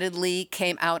admittedly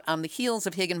came out on the heels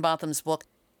of Higginbotham's book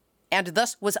and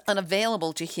thus was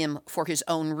unavailable to him for his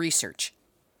own research.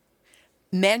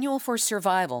 Manual for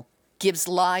Survival gives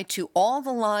lie to all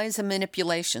the lies and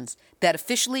manipulations that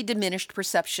officially diminished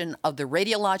perception of the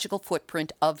radiological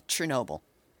footprint of Chernobyl.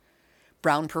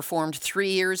 Brown performed 3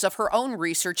 years of her own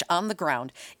research on the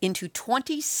ground into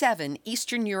 27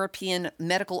 Eastern European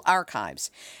medical archives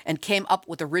and came up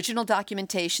with original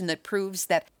documentation that proves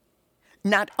that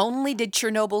not only did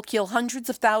Chernobyl kill hundreds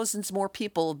of thousands more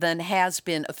people than has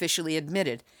been officially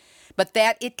admitted, but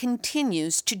that it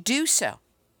continues to do so.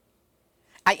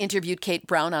 I interviewed Kate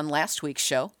Brown on last week's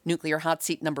show, Nuclear Hot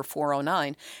Seat number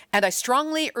 409, and I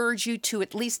strongly urge you to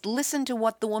at least listen to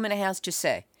what the woman has to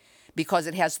say, because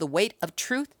it has the weight of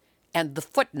truth and the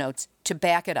footnotes to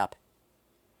back it up.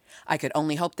 I could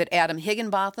only hope that Adam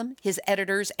Higginbotham, his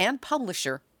editors, and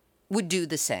publisher would do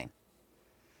the same.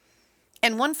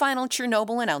 And one final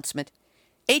Chernobyl announcement.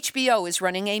 HBO is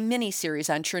running a mini-series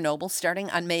on Chernobyl starting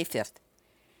on May 5th.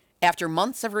 After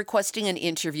months of requesting an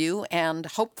interview and,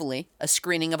 hopefully, a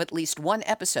screening of at least one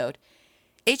episode,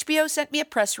 HBO sent me a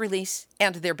press release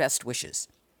and their best wishes.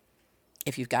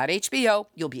 If you've got HBO,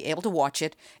 you'll be able to watch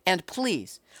it, and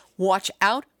please, watch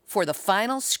out for the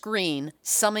final screen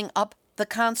summing up the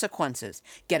consequences.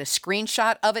 Get a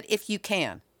screenshot of it if you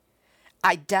can.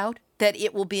 I doubt that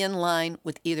it will be in line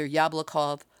with either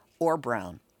Yablokov or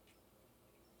Brown.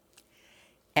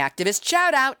 Activist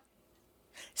shout-out!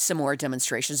 Some more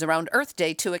demonstrations around Earth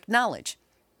Day to acknowledge.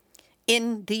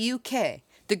 In the UK,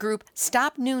 the group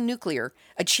Stop New Nuclear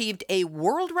achieved a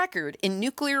world record in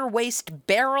nuclear waste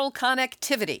barrel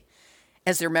connectivity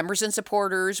as their members and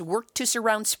supporters worked to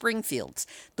surround Springfields,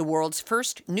 the world's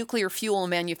first nuclear fuel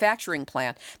manufacturing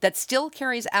plant that still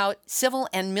carries out civil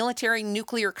and military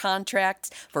nuclear contracts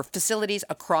for facilities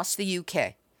across the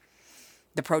UK.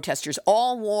 The protesters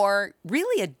all wore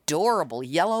really adorable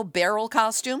yellow barrel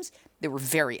costumes. They were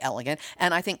very elegant,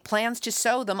 and I think plans to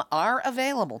sew them are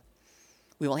available.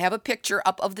 We will have a picture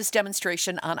up of this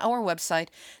demonstration on our website,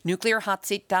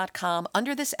 nuclearhotseat.com,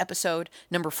 under this episode,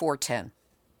 number 410.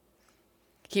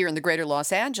 Here in the greater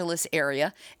Los Angeles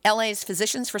area, LA's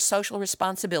Physicians for Social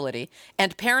Responsibility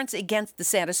and Parents Against the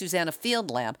Santa Susana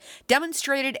Field Lab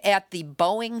demonstrated at the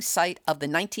Boeing site of the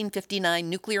 1959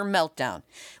 nuclear meltdown,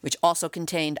 which also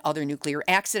contained other nuclear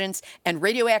accidents and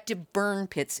radioactive burn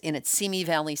pits in its Simi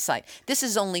Valley site. This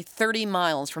is only 30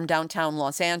 miles from downtown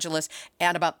Los Angeles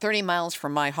and about 30 miles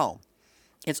from my home.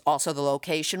 It's also the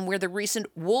location where the recent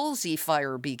Woolsey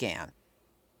fire began.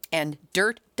 And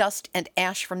dirt, dust, and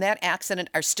ash from that accident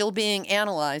are still being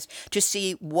analyzed to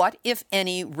see what, if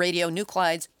any,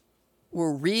 radionuclides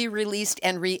were re-released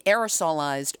and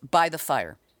re-aerosolized by the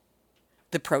fire.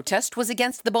 The protest was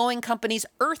against the Boeing company's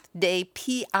Earth Day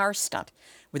PR stunt,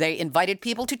 where they invited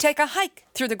people to take a hike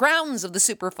through the grounds of the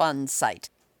Superfund site.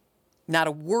 Not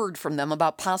a word from them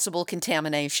about possible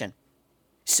contamination.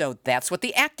 So that's what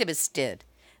the activists did.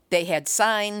 They had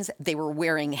signs, they were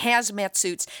wearing hazmat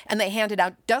suits, and they handed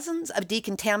out dozens of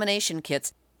decontamination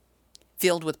kits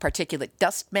filled with particulate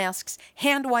dust masks,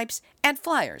 hand wipes, and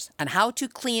flyers on how to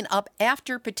clean up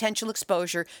after potential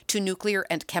exposure to nuclear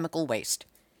and chemical waste.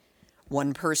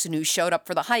 One person who showed up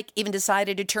for the hike even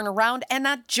decided to turn around and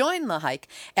not join the hike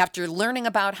after learning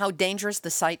about how dangerous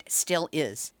the site still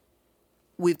is.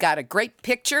 We've got a great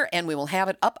picture, and we will have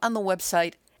it up on the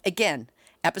website. Again,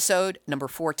 episode number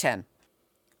 410.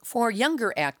 For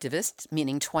younger activists,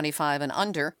 meaning 25 and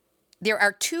under, there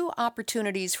are 2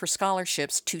 opportunities for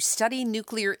scholarships to study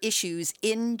nuclear issues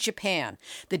in Japan.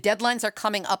 The deadlines are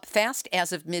coming up fast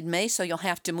as of mid-May, so you'll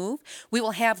have to move. We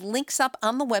will have links up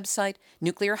on the website,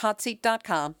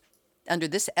 nuclearhotseat.com, under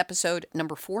this episode,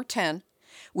 number 410,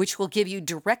 which will give you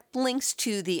direct links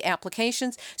to the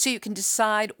applications so you can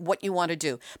decide what you want to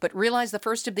do. But realize the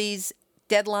first of these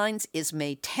deadlines is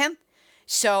May 10th,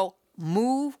 so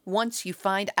move once you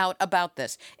find out about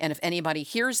this. And if anybody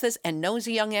hears this and knows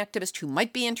a young activist who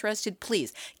might be interested,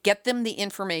 please get them the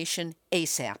information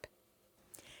ASAP.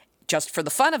 Just for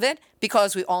the fun of it,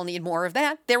 because we all need more of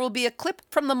that, there will be a clip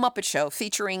from The Muppet Show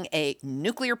featuring a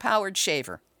nuclear-powered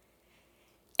shaver.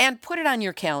 And put it on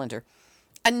your calendar.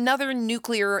 Another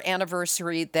nuclear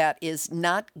anniversary that is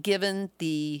not given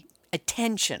the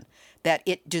attention that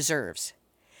it deserves.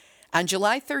 On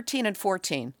July 13 and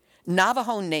 14,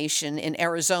 Navajo Nation in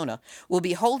Arizona will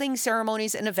be holding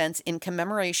ceremonies and events in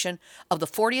commemoration of the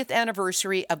 40th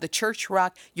anniversary of the Church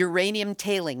Rock uranium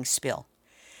tailings spill.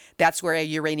 That's where a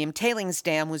uranium tailings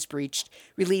dam was breached,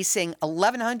 releasing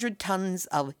 1,100 tons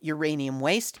of uranium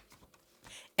waste.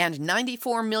 and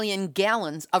 94 million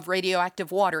gallons of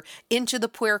radioactive water into the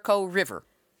Puerco River,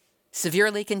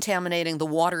 severely contaminating the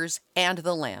waters and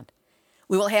the land.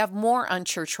 We will have more on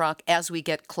Church Rock as we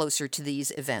get closer to these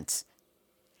events.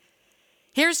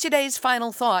 Here's today's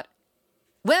final thought.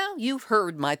 Well, you've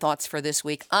heard my thoughts for this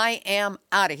week. I am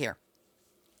out of here.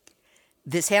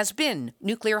 This has been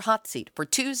Nuclear Hot Seat for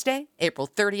Tuesday, April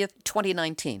 30th,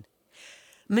 2019.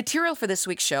 Material for this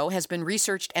week's show has been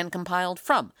researched and compiled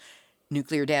from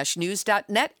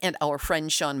nuclear-news.net and our friend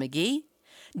Sean McGee,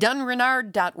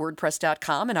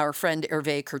 dunrenard.wordpress.com and our friend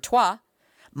Hervé Courtois,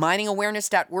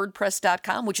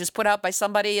 miningawareness.wordpress.com, which is put out by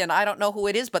somebody, and I don't know who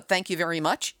it is, but thank you very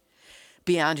much.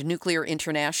 Beyond Nuclear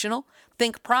International,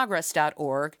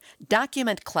 thinkprogress.org,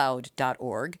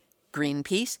 documentcloud.org,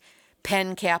 Greenpeace,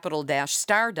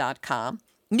 pencapital-star.com,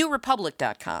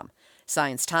 newrepublic.com,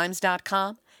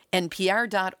 sciencetimes.com,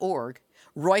 npr.org,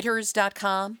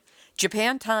 reuters.com,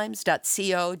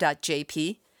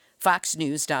 japantimes.co.jp,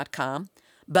 foxnews.com,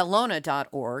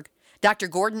 bellona.org, Dr.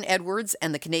 Gordon Edwards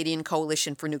and the Canadian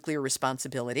Coalition for Nuclear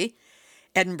Responsibility,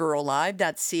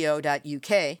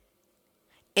 edinburghlive.co.uk,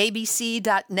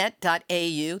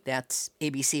 abc.net.au, that's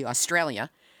ABC Australia,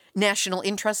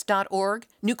 nationalinterest.org,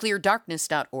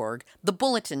 nucleardarkness.org,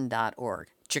 thebulletin.org,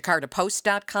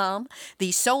 jakartapost.com,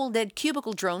 the Soul Dead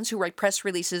Cubicle Drones who write press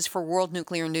releases for World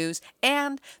Nuclear News,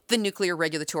 and the Nuclear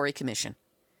Regulatory Commission.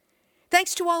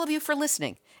 Thanks to all of you for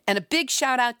listening, and a big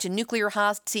shout out to Nuclear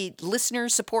Hot Seat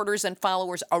listeners, supporters, and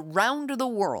followers around the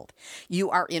world. You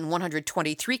are in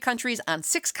 123 countries on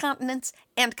 6 continents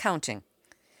and counting.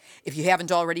 If you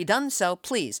haven't already done so,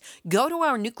 please go to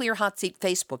our Nuclear Hot Seat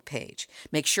Facebook page.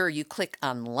 Make sure you click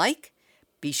on like.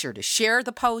 Be sure to share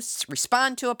the posts,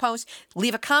 respond to a post,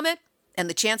 leave a comment, and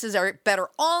the chances are better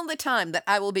all the time that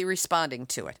I will be responding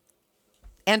to it.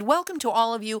 And welcome to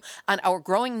all of you on our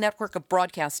growing network of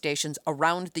broadcast stations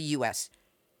around the U.S.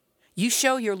 You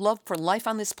show your love for life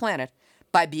on this planet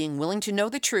by being willing to know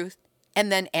the truth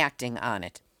and then acting on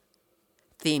it.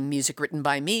 Theme music written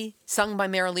by me, sung by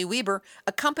Marilee Weber,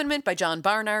 accompaniment by John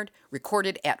Barnard,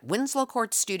 recorded at Winslow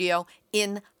Court Studio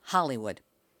in Hollywood.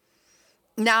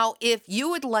 Now, if you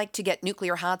would like to get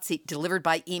Nuclear Hot Seat delivered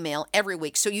by email every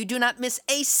week so you do not miss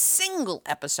a single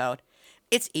episode,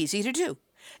 it's easy to do.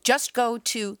 Just go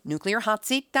to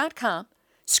nuclearhotseat.com,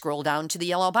 scroll down to the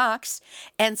yellow box,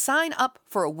 and sign up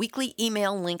for a weekly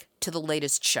email link to the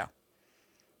latest show.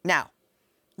 Now,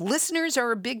 listeners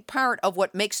are a big part of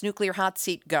what makes Nuclear Hot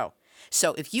Seat go.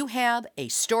 So if you have a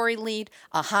story lead,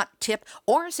 a hot tip,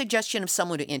 or a suggestion of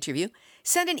someone to interview,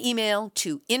 send an email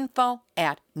to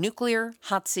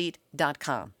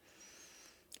info@nuclearhotseat.com.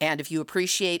 And if you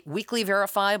appreciate weekly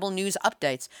verifiable news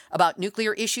updates about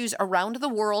nuclear issues around the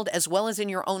world as well as in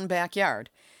your own backyard,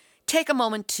 take a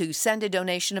moment to send a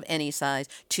donation of any size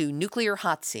to Nuclear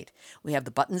Hot Seat. We have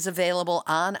the buttons available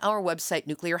on our website,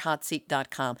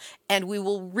 nuclearhotseat.com, and we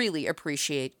will really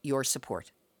appreciate your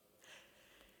support.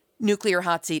 Nuclear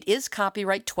Hot Seat is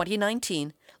copyright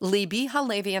 2019, Libbe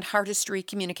HaLevy and Heartistry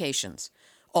Communications.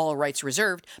 All rights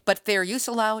reserved, but fair use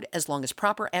allowed as long as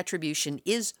proper attribution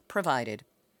is provided.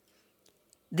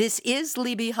 This is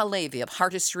Libbe HaLevy of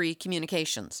Heartistry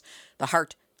Communications, the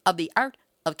heart of the art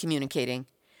of communicating,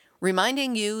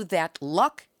 reminding you that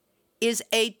luck is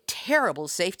a terrible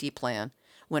safety plan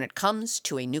when it comes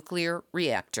to a nuclear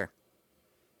reactor.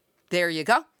 There you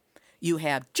go. You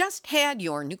have just had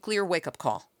your nuclear wake-up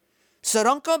call. So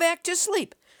don't go back to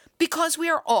sleep, because we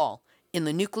are all in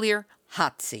the Nuclear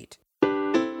Hot Seat.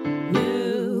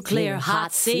 Nuclear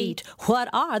Hot Seat. What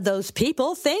are those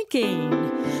people thinking?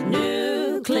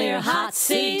 Nuclear Hot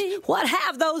Seat. What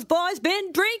have those boys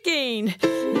been drinking?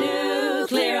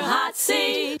 Nuclear Hot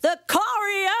Seat. The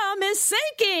corium is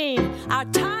sinking. Our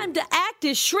time to act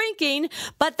is shrinking,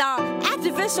 but our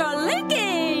activists are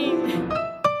linking.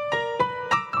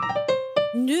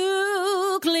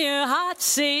 Nuclear Hot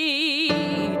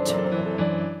Seat.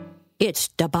 It's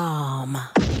the bomb.